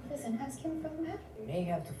it. Morgan's office and ask him for the map. You may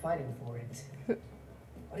have to fight him for it.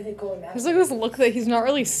 What do they call it? There's like this look that he's not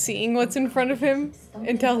really seeing what's in front of him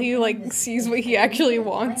until he like sees what he actually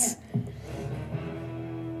wants.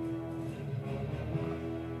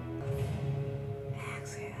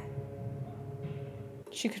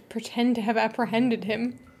 She could pretend to have apprehended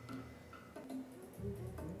him.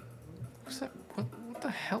 What's that? What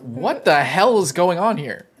the hell? What the hell is going on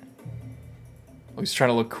here? Oh, he's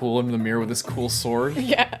trying to look cool in the mirror with this cool sword.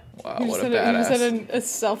 Yeah. Wow, He what a just had badass. He just had a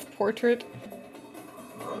self-portrait.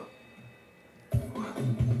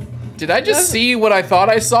 Did I just see what I thought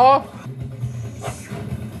I saw?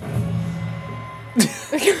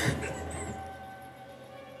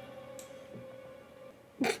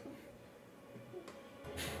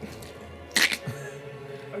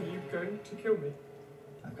 Are you going to kill me?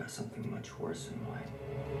 I've got something much worse in mind.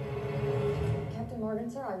 Captain Morgan,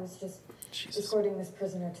 sir, I was just escorting this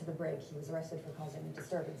prisoner to the break. He was arrested for causing a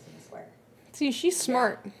disturbance in the square. See, she's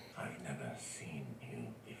smart. I've never seen you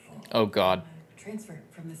before. Oh God. Transfer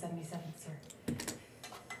from the 77th, sir.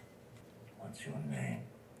 What's your name,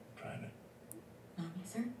 Private? Nami,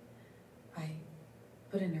 sir. I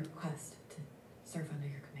put in a request to serve under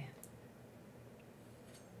your command.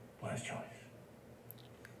 Wise choice.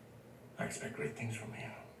 I expect great things from you.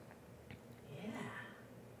 Yeah.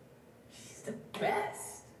 She's the best.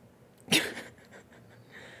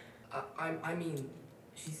 I mean,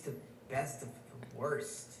 she's the best of the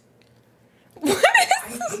worst. What I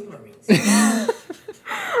hate Marines.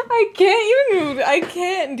 I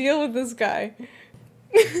can't deal with this guy.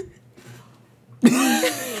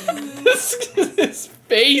 His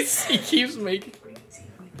face he keeps making.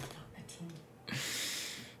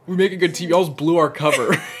 We make a good team. You almost blew our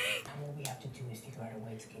cover. All we have to do is figure out a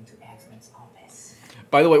way to get to Axman's office.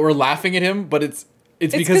 By the way, we're laughing at him, but it's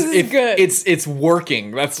because 'cause it's good. It's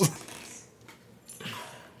working. That's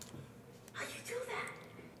How you do that?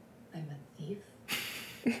 I'm a thief.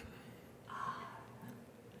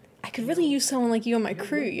 I could really use someone like you on my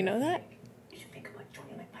crew, you know that? You should think about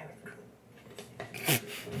joining my pirate crew.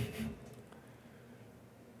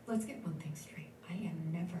 Let's get one thing straight. I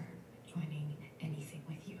am never joining anything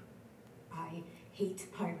with you. I hate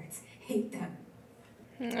pirates. Hate them.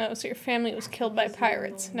 Oh, so your family was killed by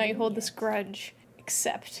pirates. Now you hold this grudge.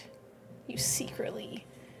 Except you secretly.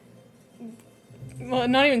 Well,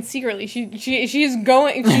 not even secretly. She's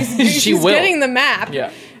going. She's She will. getting the map.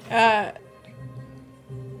 yeah.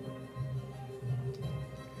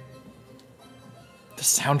 The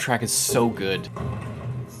soundtrack is so good.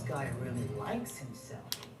 This guy really likes himself.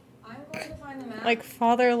 I'm going to find the map. Like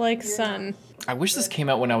father, like son. I wish this came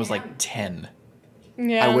out when I was like 10.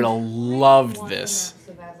 Yeah. I would have loved this.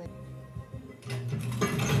 So badly.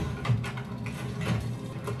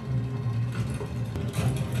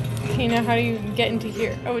 Okay, now how do you get into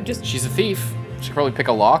here? Oh, just. She's a thief. She could probably pick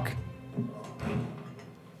a lock.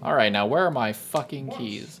 All right, now where are my fucking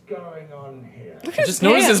keys? What's going on here? Look I at just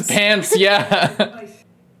noticed his pants. Yeah.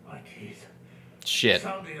 My keys. Shit.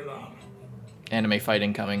 Sound the alarm. Anime fight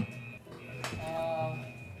incoming.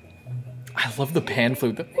 I love the pan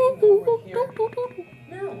flute. No, they're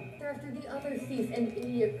after the other thief, an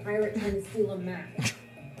idiot pirate trying to steal a map.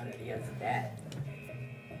 What idiot's that?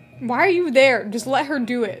 Why are you there? Just let her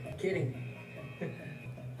do it. Kidding.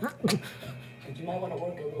 But you might want to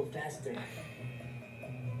work a little faster.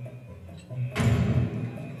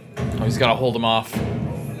 Oh, he's got to hold him off. I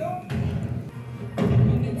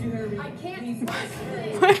can't.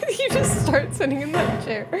 Why did you just start sitting in that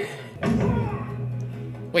chair?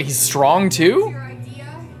 Wait, he's strong too? Your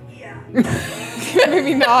idea?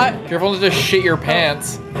 Maybe not. Careful not to shit your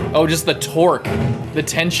pants. Oh, just the torque. The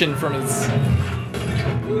tension from his...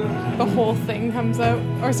 The whole thing comes out.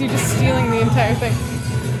 Or is he just stealing the entire thing?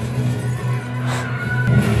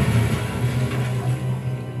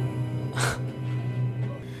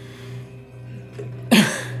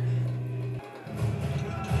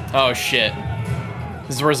 Oh shit.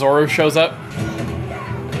 This is where Zoro shows up?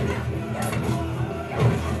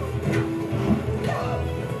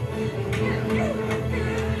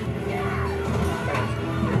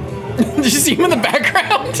 Did you see him in the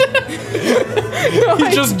background?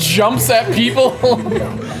 He just jumps at people.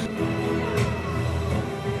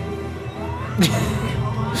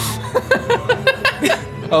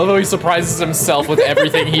 Although he surprises himself with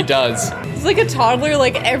everything he does. It's like a toddler,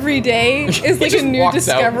 like every day is like a new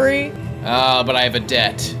discovery. But I have a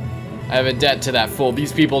debt. I have a debt to that fool.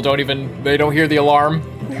 These people don't hear the alarm.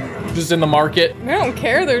 Just in the market. They don't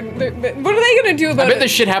care. They're what are they gonna do about it? I bet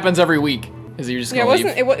this shit happens every week. Is he just gonna leave?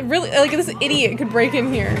 It really, like this idiot could break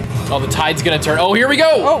in here. Oh, the tide's gonna turn. Oh, here we go!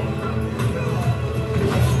 Oh.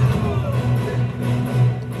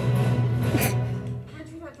 Aren't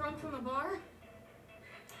you that drunk from the bar?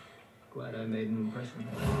 Glad I made an impression.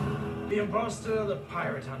 The imposter, the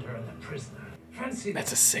pirate hunter, and the prisoner. Fancy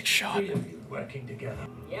That's a sick shot. three of you working together.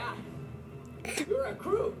 Yeah. You're a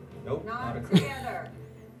crew. Nope, Not together.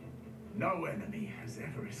 No enemy has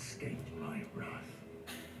ever escaped my wrath.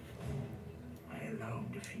 I alone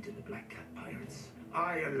defeated the Black Cat pirates.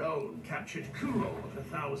 I alone captured Kuro of the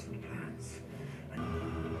Thousand Plants.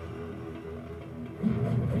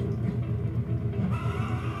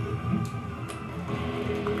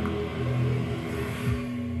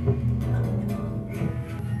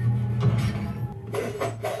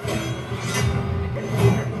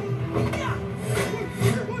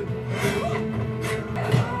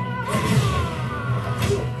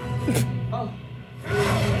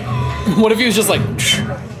 What if he was just like...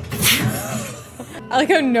 I like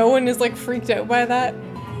how no one is like freaked out by that.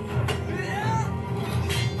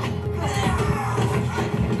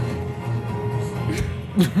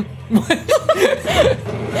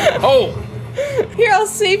 Oh! Here, I'll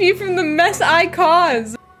save you from the mess I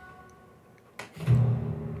caused.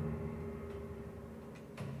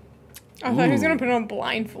 I thought he was gonna put on a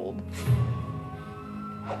blindfold.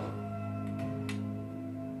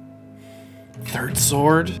 Third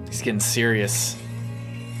sword? He's getting serious.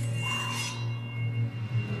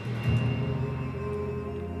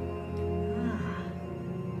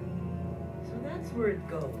 So that's where it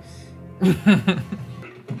goes.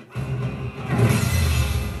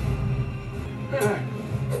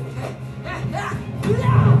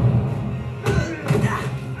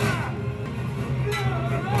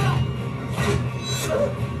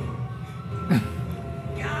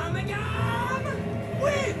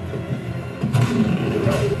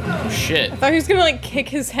 Oh shit. I thought he was gonna like kick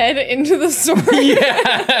his head into the sword.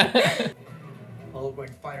 Yeah. All when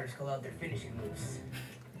fighters call out their finishing moves.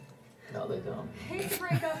 No, they don't. Hate to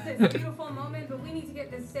break up this beautiful moment, but we need to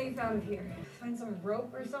get this safe out of here. Find some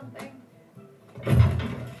rope or something.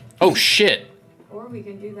 Oh shit. Or we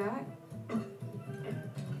can do that.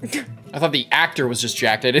 I thought the actor was just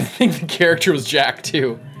jacked. I didn't think the character was jacked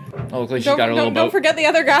too. Oh, look like she's got her little boat. Don't forget the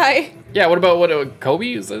other guy. Yeah, what about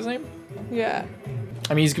Kobe? Is that his name? Yeah.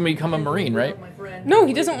 I mean, he's gonna become a Marine, right? No,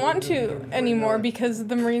 he doesn't want to anymore because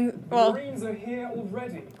the Marines. Well, Marines are here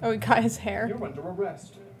already. oh, he cut his hair. You're under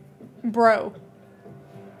arrest. Bro.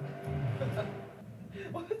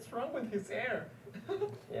 What's wrong with his hair?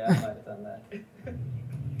 Yeah, I might have done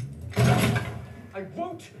that. I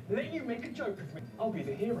won't let you make a joke of me. I'll be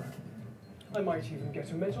the hero. I might even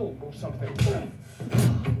get a medal or something.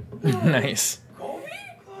 Nice. Kobe?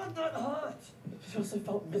 God, that hurt. It also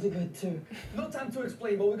felt really good too. No time to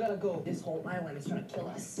explain, but we gotta go. This whole island is trying to kill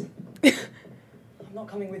us. I'm not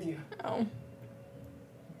coming with you. Oh.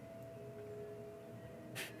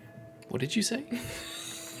 What did you say?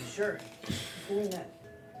 Sure. Before that,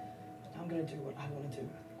 I'm gonna do what I want to do.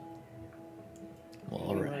 Well,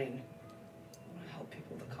 Being a alright. Marine. I want to help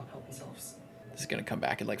people that can't help themselves. This is gonna come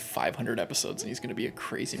back in like 500 episodes and he's gonna be a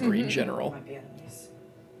crazy Marine general. Might be enemies,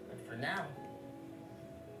 but for now,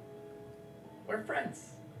 we're friends.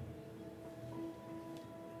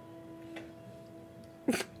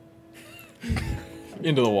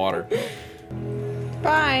 Into the water.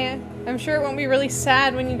 Bye. I'm sure it won't be really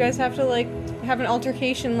sad when you guys have to like have an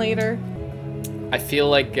altercation later. I feel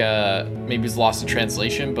like maybe it's lost in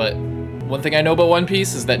translation, but one thing I know about One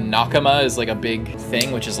Piece is that nakama is like a big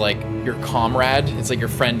thing, which is like your comrade. It's like your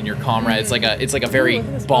friend and your comrade. It's like a very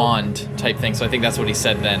bond type thing. So I think that's what he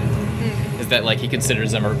said then. Is that like he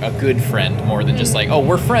considers them a good friend more than just like, oh,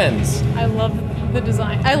 we're friends. I love the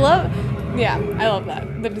design. I love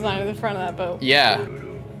that. The design of the front of that boat. Yeah.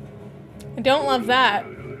 I don't love that.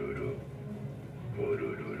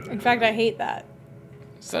 In fact, I hate that.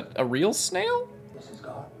 Is that a real snail? This is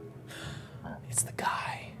God. It's the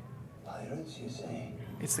guy. Pirates, you say?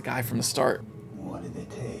 It's the guy from the start. What did they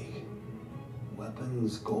take?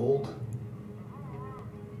 Weapons, gold?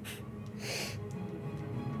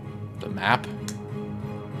 The map.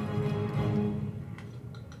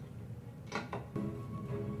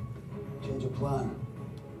 Change of plan.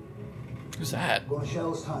 Who's that? Going to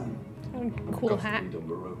Shell's Town. Cool hat.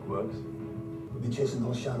 We've been chasing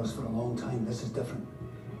those shadows for a long time. This is different.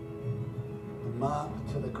 The map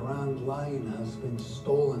to the Grand Line has been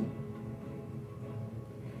stolen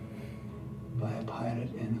by a pirate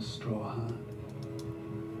in a straw hat.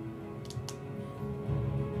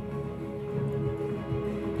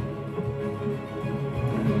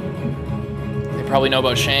 They probably know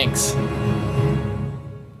about Shanks.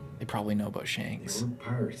 They probably know about Shanks. They were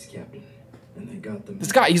pirates, Captain. And they got them.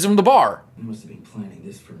 This guy, he's from the bar. They must have been planning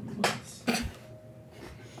this for months.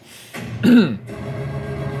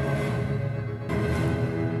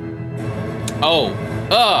 Oh.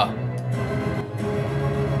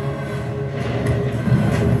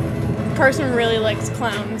 Carson really likes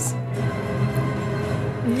clowns.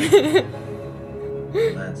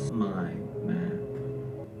 That's my map.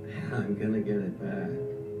 I'm gonna get it back.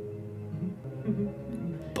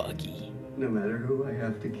 Buggy. No matter who I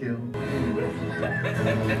have to kill.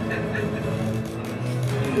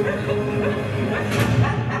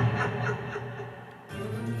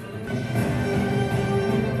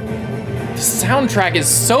 The soundtrack is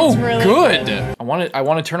so really good. I want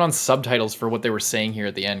to turn on subtitles for what they were saying here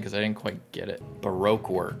at the end because I didn't quite get it. Baroque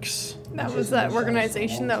Works. That was that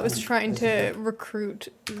organization that was trying to recruit,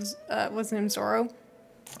 what's his name, Zoro?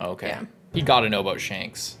 Okay. Yeah. He got to know about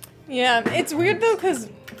Shanks. Yeah, it's weird though, because,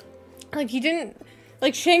 like, he didn't,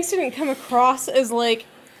 like, Shanks didn't come across as, like,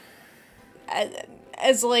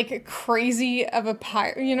 as like, crazy of a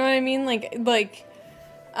pirate, you know what I mean? Like,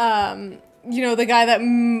 you know, the guy that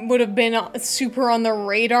would have been super on the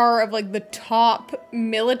radar of, like, the top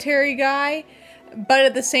military guy, but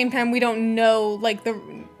at the same time, we don't know, like, we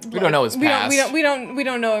don't know his past. We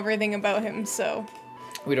don't know everything about him, so.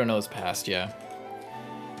 We don't know his past, yeah.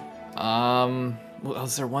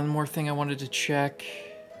 Was there one more thing I wanted to check?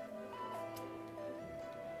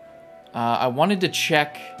 I wanted to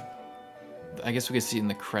check, I guess we could see it in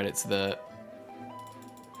the credits, is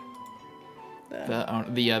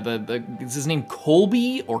his name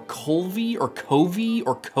Colby or Colby or Covey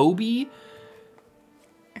or Kobe?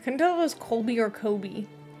 I couldn't tell if it was Colby or Kobe.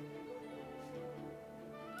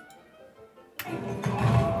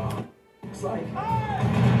 Looks like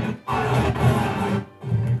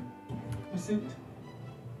a suit.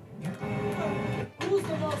 Who's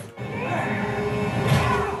the most?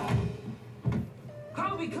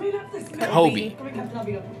 Kobe, clean up this mess. Kobe. Come here, Captain, I'll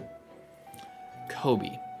be up.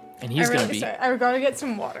 Kobe. And he's gonna be... Sorry, I gotta get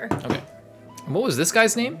some water. Okay. And what was this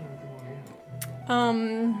guy's name?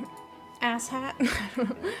 Asshat? I don't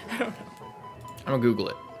know. I'm gonna Google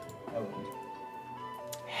it.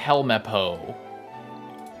 Helmepo.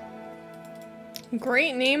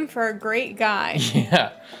 Great name for a great guy.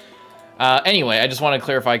 Yeah. Anyway, I just want to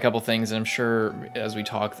clarify a couple things, and I'm sure as we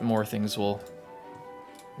talk, more things will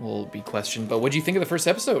be questioned. But what do you think of the first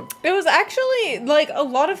episode? It was actually, like, a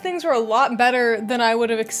lot of things were a lot better than I would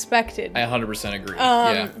have expected. I 100% agree.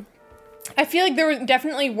 Yeah. I feel like there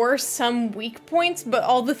definitely were some weak points, but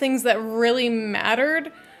all the things that really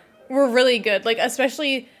mattered were really good. Like,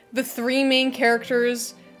 especially the three main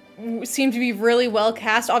characters seem to be really well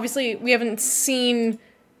cast. Obviously, we haven't seen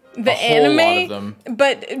the anime, lot of them.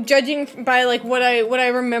 But judging by, like, what I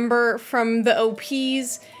remember from the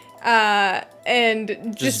OPs,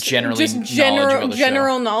 and just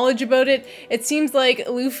general knowledge about it, it seems like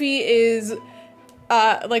Luffy is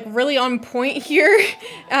like really on point here.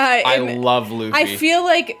 I love Luffy. I feel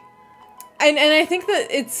like, and I think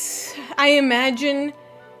that I imagine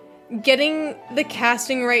getting the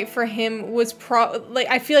casting right for him was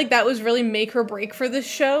I feel like that was really make or break for this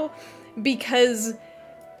show, because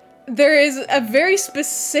there is a very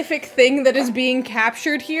specific thing that is being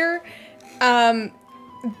captured here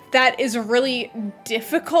that is really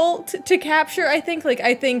difficult to capture, I think. Like,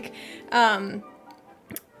 I think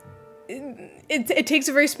it takes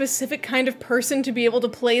a very specific kind of person to be able to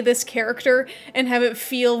play this character and have it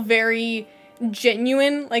feel very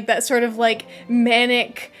genuine, like that sort of, like,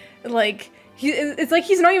 manic, like, it's like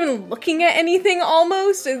he's not even looking at anything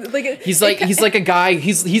almost. He's the guy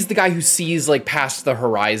who sees, like, past the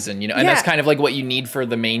horizon, you know, and that's kind of like what you need for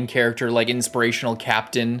the main character, like inspirational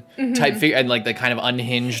captain type figure, and like the kind of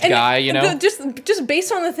unhinged guy, you know. Just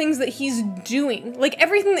based on the things that he's doing, like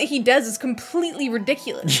everything that he does is completely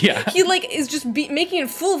ridiculous. Yeah, he like is just making a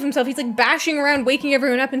fool of himself. He's like bashing around, waking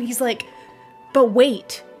everyone up, and he's like, "But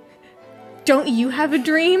wait, don't you have a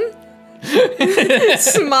dream?"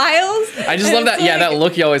 Smiles. I just love that. Like, yeah, that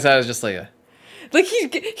look he always has, just like a... Like he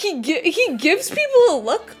gives people a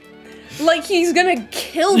look like he's gonna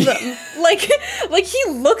kill them. like he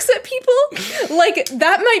looks at people like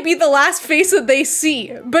that might be the last face that they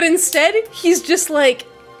see, but instead he's just like,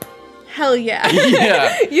 hell yeah.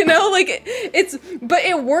 Yeah. You know, like but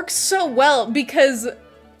it works so well because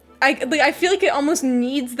I feel like it almost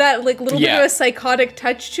needs that like little bit of a psychotic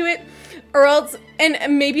touch to it, or else,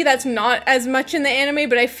 and maybe that's not as much in the anime,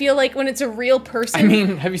 but I feel like when it's a real person. I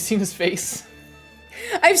mean, have you seen his face?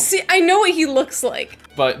 I know what he looks like.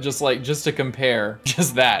 But just to compare,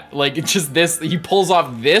 just that, like just this, he pulls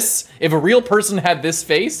off this. If a real person had this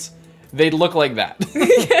face, they'd look like that.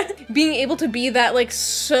 Being able to be that like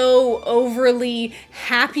so overly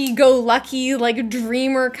happy-go-lucky, like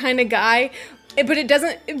dreamer kind of guy, but it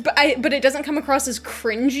doesn't come across as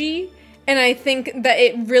cringy. And I think that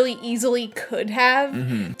it really easily could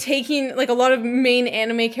have. Taking, like, a lot of main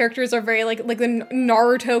anime characters are very, like the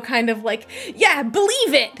Naruto kind of, like, yeah,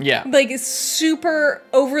 believe it! Yeah. Like, super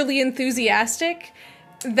overly enthusiastic.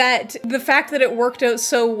 That the fact that it worked out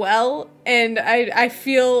so well, and I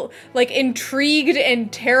feel, like, intrigued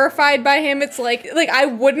and terrified by him. It's like I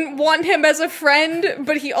wouldn't want him as a friend,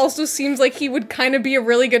 but he also seems like he would kind of be a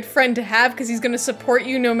really good friend to have, because he's going to support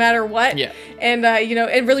you no matter what. Yeah. And, you know,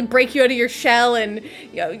 and really break you out of your shell, and,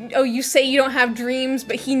 you know, oh, you say you don't have dreams,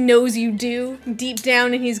 but he knows you do, deep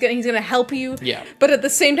down, and he's gonna help you. Yeah. But at the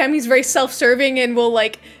same time, he's very self-serving and will,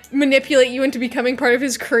 like, manipulate you into becoming part of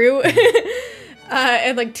his crew.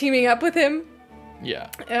 And like teaming up with him. Yeah.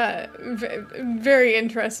 Very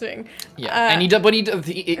interesting. Yeah. And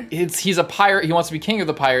he's a pirate. He wants to be king of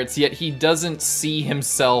the pirates, yet he doesn't see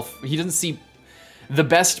himself. He doesn't see the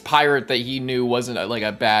best pirate that he knew wasn't like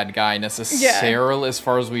a bad guy necessarily, as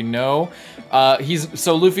far as we know.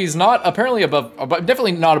 So Luffy's not apparently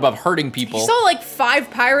definitely not above hurting people. He saw like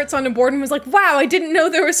 5 pirates on a board and was like, "Wow, I didn't know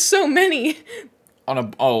there was so many."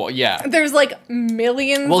 Oh yeah. There's like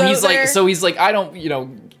millions. Well, he's like, I don't, you know,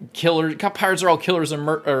 pirates are all killers and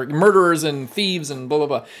murderers and thieves and blah blah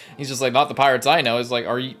blah. He's just like, not the pirates I know. It's like,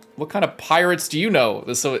 what kind of pirates do you know?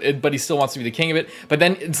 But he still wants to be the king of it. But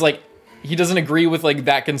then it's like, he doesn't agree with like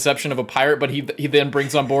that conception of a pirate, but he then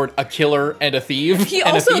brings on board a killer and a thief. He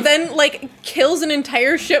also then like kills an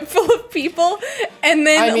entire ship full of people, and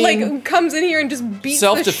then like comes in here and just beats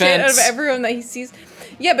the shit out of everyone that he sees.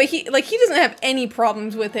 Yeah, but he doesn't have any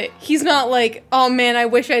problems with it. He's not like, oh man, I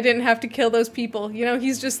wish I didn't have to kill those people. You know,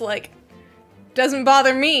 he's just like, doesn't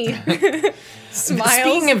bother me. Smiles.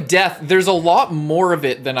 Speaking of death, there's a lot more of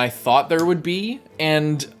it than I thought there would be,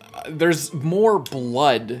 and there's more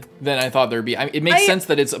blood than I thought there'd be. I mean, it makes sense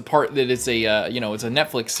that it's it's a it's a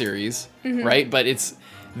Netflix series, right? But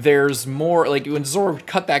there's more. Like when Zoro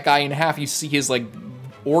cut that guy in half, you see his like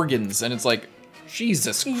organs, and it's like,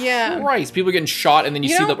 Jesus Christ, people are getting shot, and then you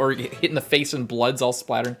see them or hit in the face and blood's all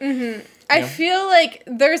splattering. I feel like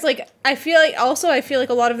there's like, I feel like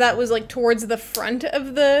a lot of that was like towards the front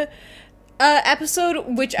of the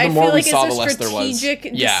episode, which I feel like is a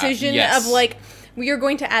strategic decision of like, we are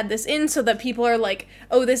going to add this in so that people are like,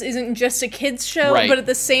 oh, this isn't just a kids show, but at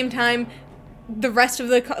the same time, the rest of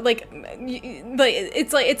the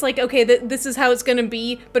it's like okay, this is how it's gonna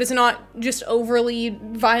be, but it's not just overly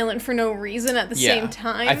violent for no reason at the same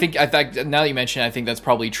time. I think now that you mention it, I think that's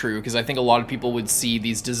probably true, because I think a lot of people would see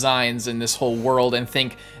these designs in this whole world and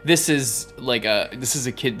think this is like I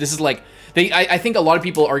think a lot of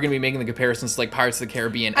people are going to be making the comparisons to like Pirates of the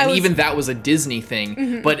Caribbean, and even that was a Disney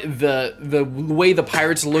thing. But the way the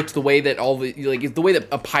pirates looked, the way that the way that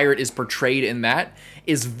a pirate is portrayed in that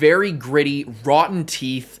is very gritty, rotten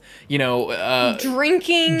teeth. You know,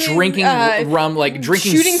 drinking rum, like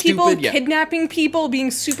drinking, shooting stupid, people, kidnapping people,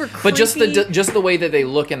 being super creepy. But just the way that they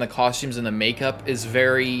look and the costumes and the makeup is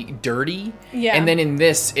very dirty. Yeah. And then in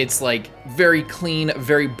this, it's like very clean,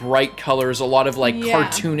 very bright colors, a lot of like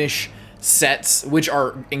cartoonish sets, which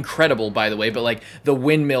are incredible, by the way, but like the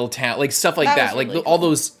windmill town, like stuff like that, like really all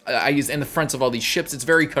those I use in the fronts of all these ships, it's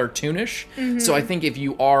very cartoonish. So I think if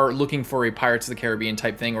you are looking for a Pirates of the Caribbean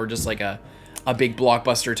type thing, or just like a big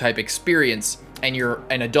blockbuster type experience, and you're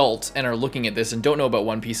an adult and are looking at this and don't know about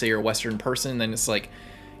One Piece, say you're a Western person, then it's like,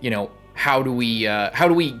 you know, how do we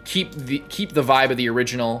keep the vibe of the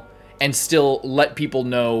original and still let people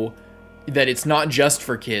know that it's not just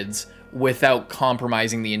for kids, without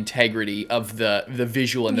compromising the integrity of the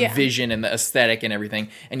visual and the vision and the aesthetic and everything.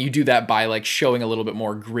 And you do that by like showing a little bit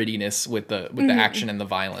more grittiness with the action and the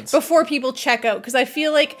violence before people check out. Because I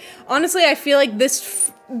feel like, honestly,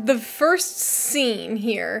 the first scene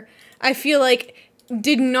here, I feel like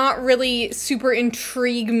did not really super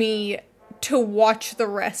intrigue me to watch the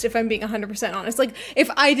rest, if I'm being 100% honest. Like, if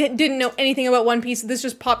I didn't know anything about One Piece, this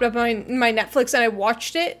just popped up on my Netflix and I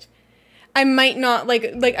watched it, I might not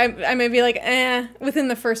I might be like, within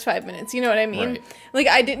the first 5 minutes, you know what I mean? Right. Like,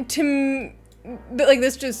 I didn't, like,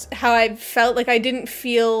 this just how I felt. Like, I didn't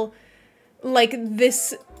feel like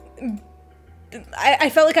this I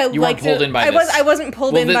felt like you weren't pulled in by this. I wasn't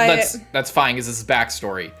pulled in by it. That's fine because this is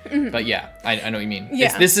backstory. But yeah, I know what you mean.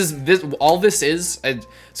 Yeah. All this is.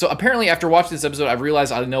 So apparently, after watching this episode, I've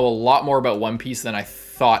realized I know a lot more about One Piece than I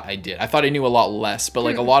thought I did. I thought I knew a lot less, but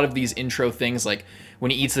like a lot of these intro things, like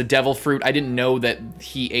when he eats the devil fruit, I didn't know that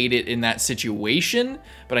he ate it in that situation,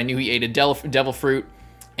 but I knew he ate a devil fruit,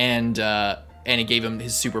 and it gave him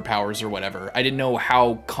his superpowers or whatever. I didn't know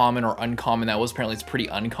how common or uncommon that was. Apparently, it's pretty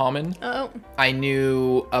uncommon. Oh. I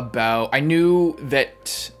knew that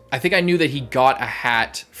he got a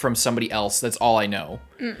hat from somebody else. That's all I know.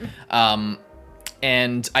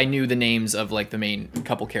 And I knew the names of like the main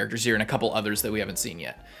couple characters here and a couple others that we haven't seen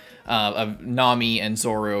yet. Of Nami and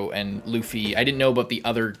Zoro and Luffy. I didn't know about the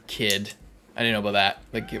other kid. I didn't know about that.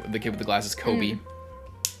 The kid with the glasses, Kobe.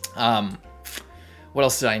 What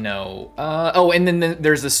else did I know? And then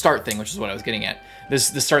there's the start thing, which is what I was getting at. The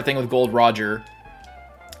start thing with Gold Roger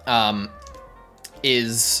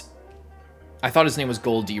is... I thought his name was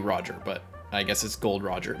Gold D. Roger, but I guess it's Gold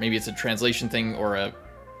Roger. Maybe it's a translation thing or a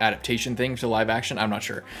adaptation thing to live action. I'm not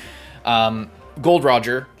sure. Gold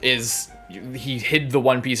Roger is... He hid the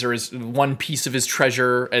one piece or his one piece of his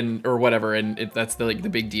treasure or whatever, and that's the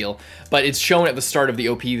big deal. But it's shown at the start of the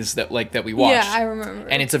OPs that we watched. Yeah, I remember.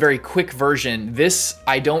 And it's a very quick version. This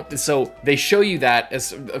I don't. So they show you that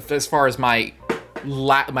as far as my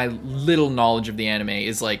little knowledge of the anime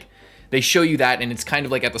is like. They show you that, and it's kind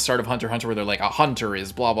of like at the start of Hunter x Hunter, where they're like, a hunter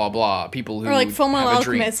is blah, blah, blah. People who or like Fullmetal have a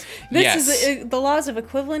dream. Alchemist. This is the laws of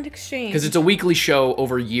equivalent exchange. Because it's a weekly show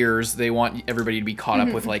over years. They want everybody to be caught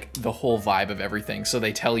up with like the whole vibe of everything. So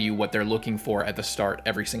they tell you what they're looking for at the start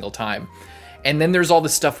every single time. And then there's all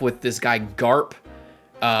this stuff with this guy Garp,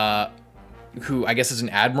 who I guess is an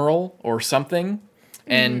admiral or something.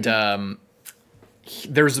 And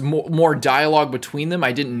there's more dialogue between them.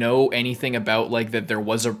 I didn't know anything about like that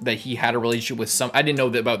that he had a relationship with some. I didn't know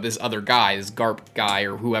about this other guy, this Garp guy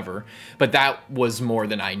or whoever. But that was more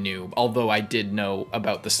than I knew. Although I did know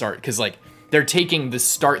about the start because like they're taking the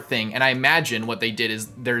start thing, and I imagine what they did is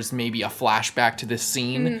there's maybe a flashback to this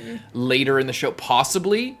scene later in the show,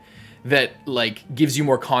 possibly that like gives you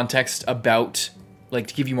more context about like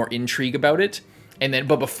to give you more intrigue about it. And then,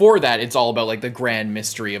 but before that, it's all about like the grand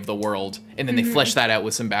mystery of the world, and then they flesh that out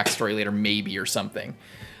with some backstory later, maybe or something.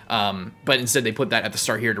 But instead, they put that at the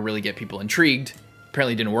start here to really get people intrigued.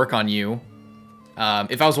 Apparently, it didn't work on you.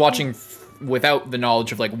 If I was watching without the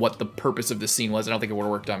knowledge of like what the purpose of this scene was, I don't think it would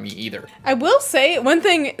have worked on me either. I will say one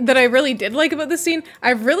thing that I really did like about this scene.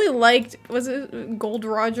 I really liked was it Gold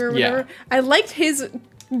Roger or whatever. Yeah. I liked his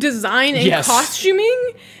design and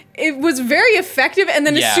costuming. It was very effective, and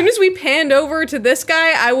then as soon as we panned over to this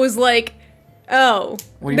guy, I was like, "Oh,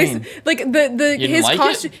 what do you mean? Like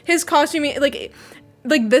his costuming, like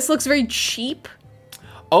this looks very cheap."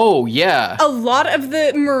 Oh yeah. A lot of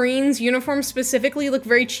the Marines' uniforms specifically look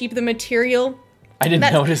very cheap. The material. I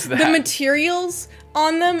didn't notice that. The materials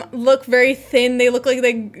on them look very thin. They look like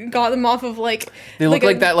they got them off of like... They look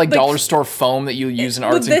like that dollar store foam that you use in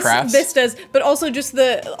arts and crafts. This does, but also just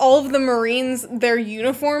all of the Marines, their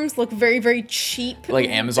uniforms look very, very cheap. Like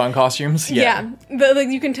Amazon costumes? Yeah. Like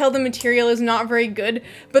you can tell the material is not very good,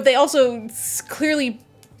 but they also clearly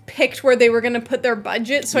picked where they were going to put their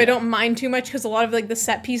budget, so I don't mind too much because a lot of like the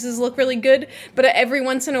set pieces look really good, but every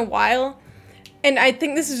once in a while... And I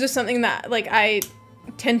think this is just something that like I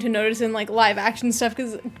tend to notice in like live action stuff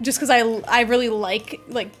because I really like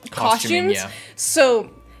costumes. Yeah. So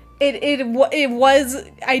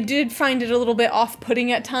I did find it a little bit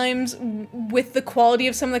off-putting at times with the quality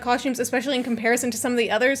of some of the costumes, especially in comparison to some of the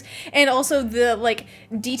others, and also the like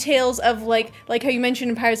details of like how you mentioned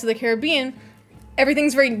in Pirates of the Caribbean.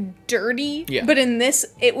 Everything's very dirty, but in this,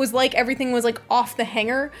 it was like everything was like off the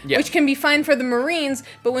hanger, which can be fine for the Marines,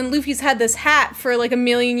 but when Luffy's had this hat for like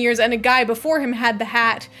 1,000,000 years and a guy before him had the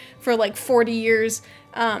hat for like 40 years,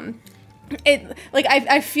 I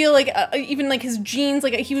feel like even like his jeans,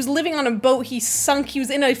 like he was living on a boat, he was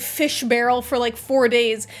in a fish barrel for like 4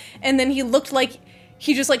 days, and then he looked like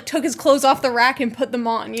he just like took his clothes off the rack and put them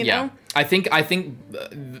on, you know? I think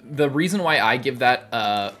the reason why I give that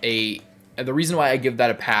a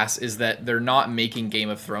pass is that they're not making Game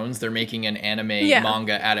of Thrones. They're making an anime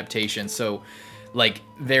manga adaptation. So, like,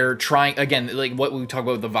 they're trying, again, like what we talk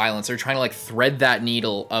about with the violence, they're trying to, like, thread that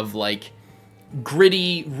needle of, like,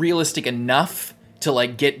 gritty, realistic enough to,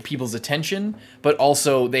 like, get people's attention, but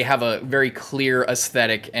also they have a very clear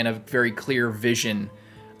aesthetic and a very clear vision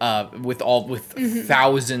with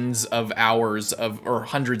thousands of hours or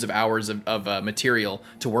hundreds of hours of material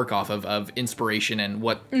to work off of inspiration and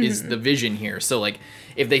what is the vision here. So like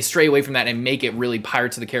if they stray away from that and make it really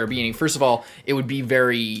Pirates of the Caribbean, first of all, it would be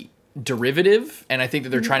very derivative, and I think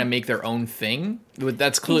that they're trying to make their own thing.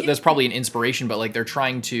 That's probably an inspiration, but like they're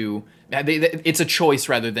trying to it's a choice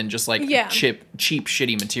rather than just like cheap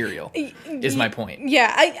shitty material is my point.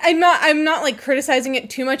 Yeah, I'm not like criticizing it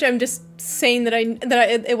too much. I'm just saying that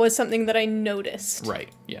it was something that I noticed. Right.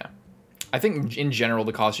 Yeah. I think in general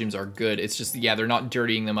the costumes are good. It's just they're not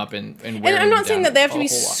dirtying them up and wearing And I'm not saying that they have to be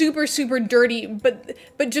super super dirty, but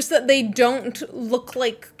just that they don't look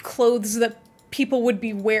like clothes that people would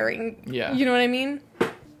be wearing. Yeah. You know what I mean? I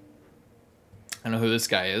don't know who this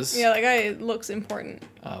guy is. Yeah, that guy looks important.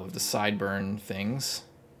 With the sideburn things.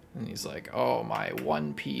 And he's like, oh, my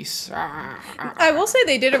one piece. I will say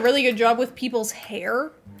they did a really good job with people's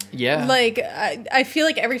hair. Yeah. Like, I feel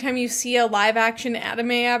like every time you see a live action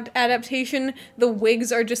anime adaptation, the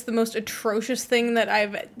wigs are just the most atrocious thing that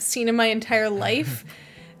I've seen in my entire life.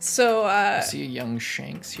 So, I see a young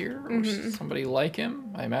Shanks here, or somebody like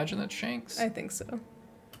him. I imagine that's Shanks. I think so.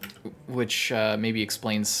 Which maybe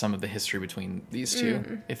explains some of the history between these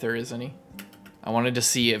two, if there is any. I wanted to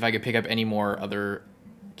see if I could pick up any more other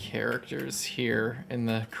characters here in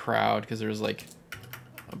the crowd, because there's like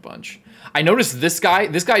a bunch. I noticed this guy,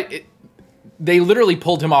 they literally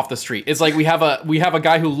pulled him off the street. It's like we have a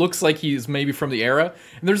guy who looks like he's maybe from the era,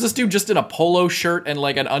 and there's this dude just in a polo shirt and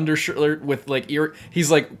like an undershirt with like he's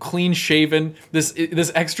like clean shaven.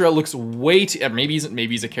 This extra looks way too, maybe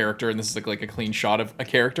he's a character and this is like a clean shot of a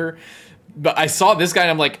character. But I saw this guy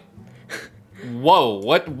and I'm like, whoa,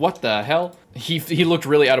 what the hell? He looked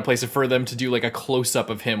really out of place. For them to do like a close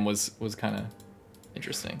up of him was kind of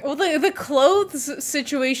interesting. Well, the clothes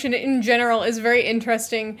situation in general is very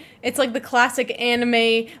interesting. It's like the classic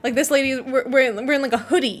anime. Like this lady wearing like a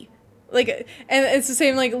hoodie, like, and it's the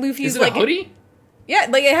same like Luffy's. Is it like a hoodie? Yeah,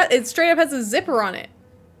 like it straight up has a zipper on it.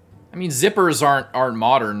 I mean, zippers aren't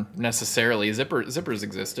modern necessarily. Zippers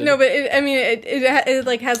existed. No, but it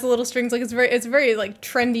like has the little strings. Like it's very like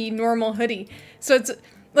trendy normal hoodie. So it's.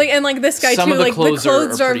 Like, and like this guy too, like the clothes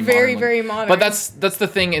are very, very modern. But that's the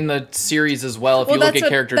thing in the series as well. If you look at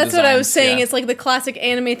character designs. That's what I was saying. Yeah. It's like the classic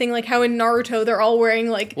anime thing, like how in Naruto they're all wearing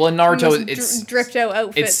like in Naruto it's dripped out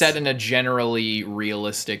outfits. It's set in a generally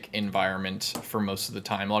realistic environment for most of the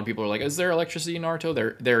time. A lot of people are like, "Is there electricity in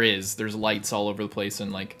Naruto?" There is. There's lights all over the place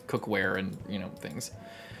and like cookware and things.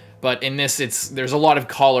 But in this, there's a lot of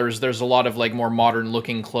collars, there's a lot of like more modern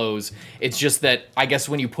looking clothes. It's just that I guess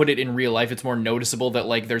when you put it in real life, it's more noticeable that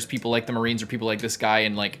like there's people like the Marines or people like this guy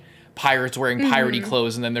and like pirates wearing piratey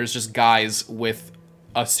clothes, and then there's just guys with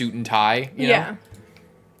a suit and tie, you know?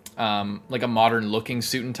 Like a modern looking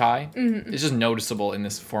suit and tie. It's just noticeable in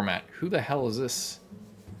this format. Who the hell is this?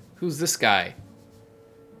 Who's this guy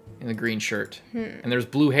in the green shirt? And there's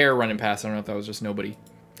blue hair running past. I don't know if that was just nobody.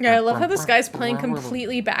 Yeah, I love how this guy's playing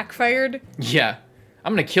completely backfired. Yeah.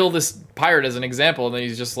 I'm gonna kill this pirate as an example, and then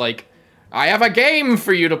he's just like, I have a game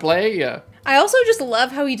for you to play. Yeah. I also just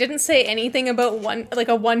love how he didn't say anything about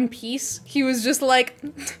a One Piece. He was just like,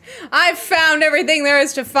 I've found everything there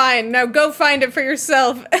is to find. Now go find it for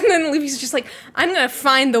yourself. And then Luffy's just like, I'm gonna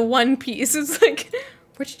find the One Piece. It's like,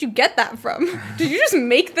 where did you get that from? Did you just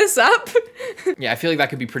make this up? Yeah, I feel like that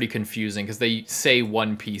could be pretty confusing because they say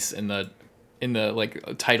One Piece in the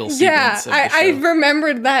like title sequence. Yeah, of the show. I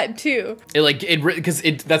remembered that too. Because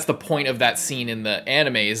that's the point of that scene in the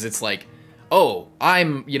anime is it's like, oh,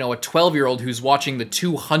 I'm a 12-year-old who's watching the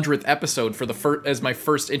 200th episode for as my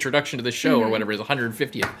first introduction to the show or whatever is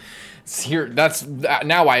 150th. It's here.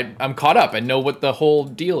 Now I'm caught up and know what the whole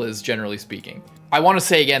deal is, generally speaking. I want to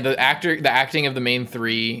say again, the acting of the main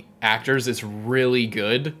three actors is really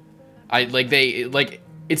good.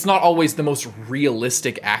 It's not always the most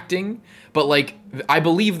realistic acting, but like I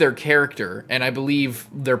believe their character and I believe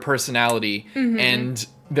their personality and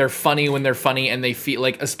they're funny when they're funny and they feel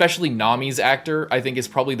like, especially Nami's actor, I think is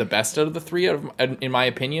probably the best out of the three in my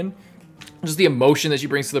opinion. Just the emotion that she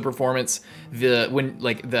brings to the performance,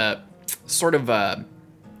 the sort of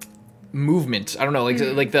movement, I don't know,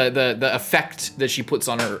 like the effect that she puts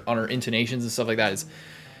on her intonations and stuff like that is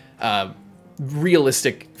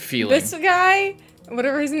realistic feeling. This guy,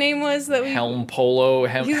 whatever his name was, that we he's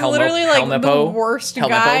literally like the worst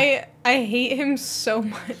guy. I hate him so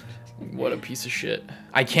much. What a piece of shit.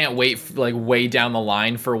 I can't wait like way down the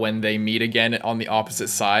line for when they meet again on the opposite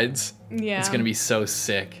sides. Yeah. It's gonna be so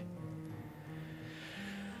sick.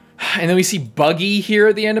 And then we see Buggy here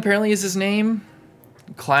at the end, apparently is his name.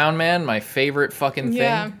 Clown Man, my favorite fucking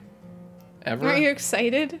thing ever. Aren't you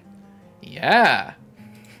excited? Yeah.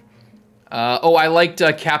 Oh, I liked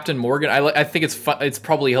Captain Morgan. I think it's fun. It's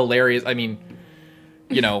probably hilarious. I mean,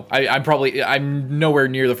 you know, I'm nowhere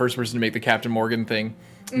near the first person to make the Captain Morgan thing,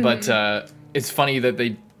 but it's funny that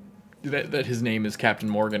that his name is Captain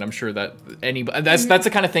Morgan. I'm sure that that's the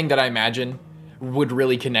kind of thing that I imagine would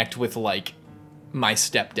really connect with like my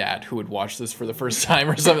stepdad who would watch this for the first time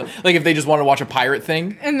or something. Like if they just want to watch a pirate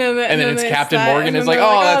thing, and then it's Captain Morgan. It's like,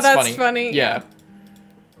 oh, that's funny. Yeah.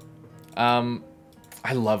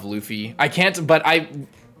 I love Luffy. I can't, but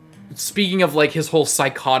speaking of like his whole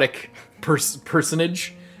psychotic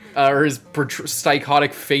personage, or his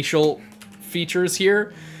psychotic facial features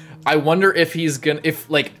here, I wonder if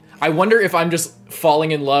I wonder if I'm just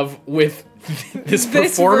falling in love with this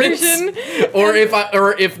performance, or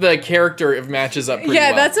if the character matches up pretty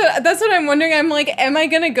well. That's what I'm wondering. I'm like, am I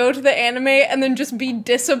gonna go to the anime and then just be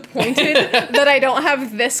disappointed that I don't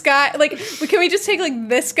have this guy? Like, can we just take like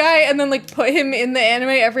this guy and then like put him in the anime?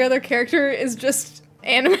 Every other character is just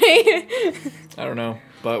anime. I don't know,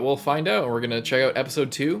 but we'll find out. We're gonna check out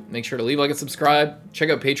episode 2. Make sure to leave a like and subscribe. Check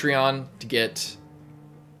out Patreon to get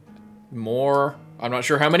more. I'm not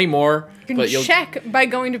sure how many more, but you'll check by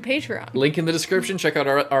going to Patreon. Link in the description. Check out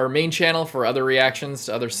our main channel for other reactions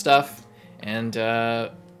to other stuff. And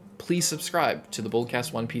please subscribe to the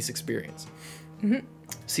BOLDcast One Piece experience. See you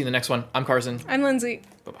in the next one. I'm Carson. I'm Lindsay.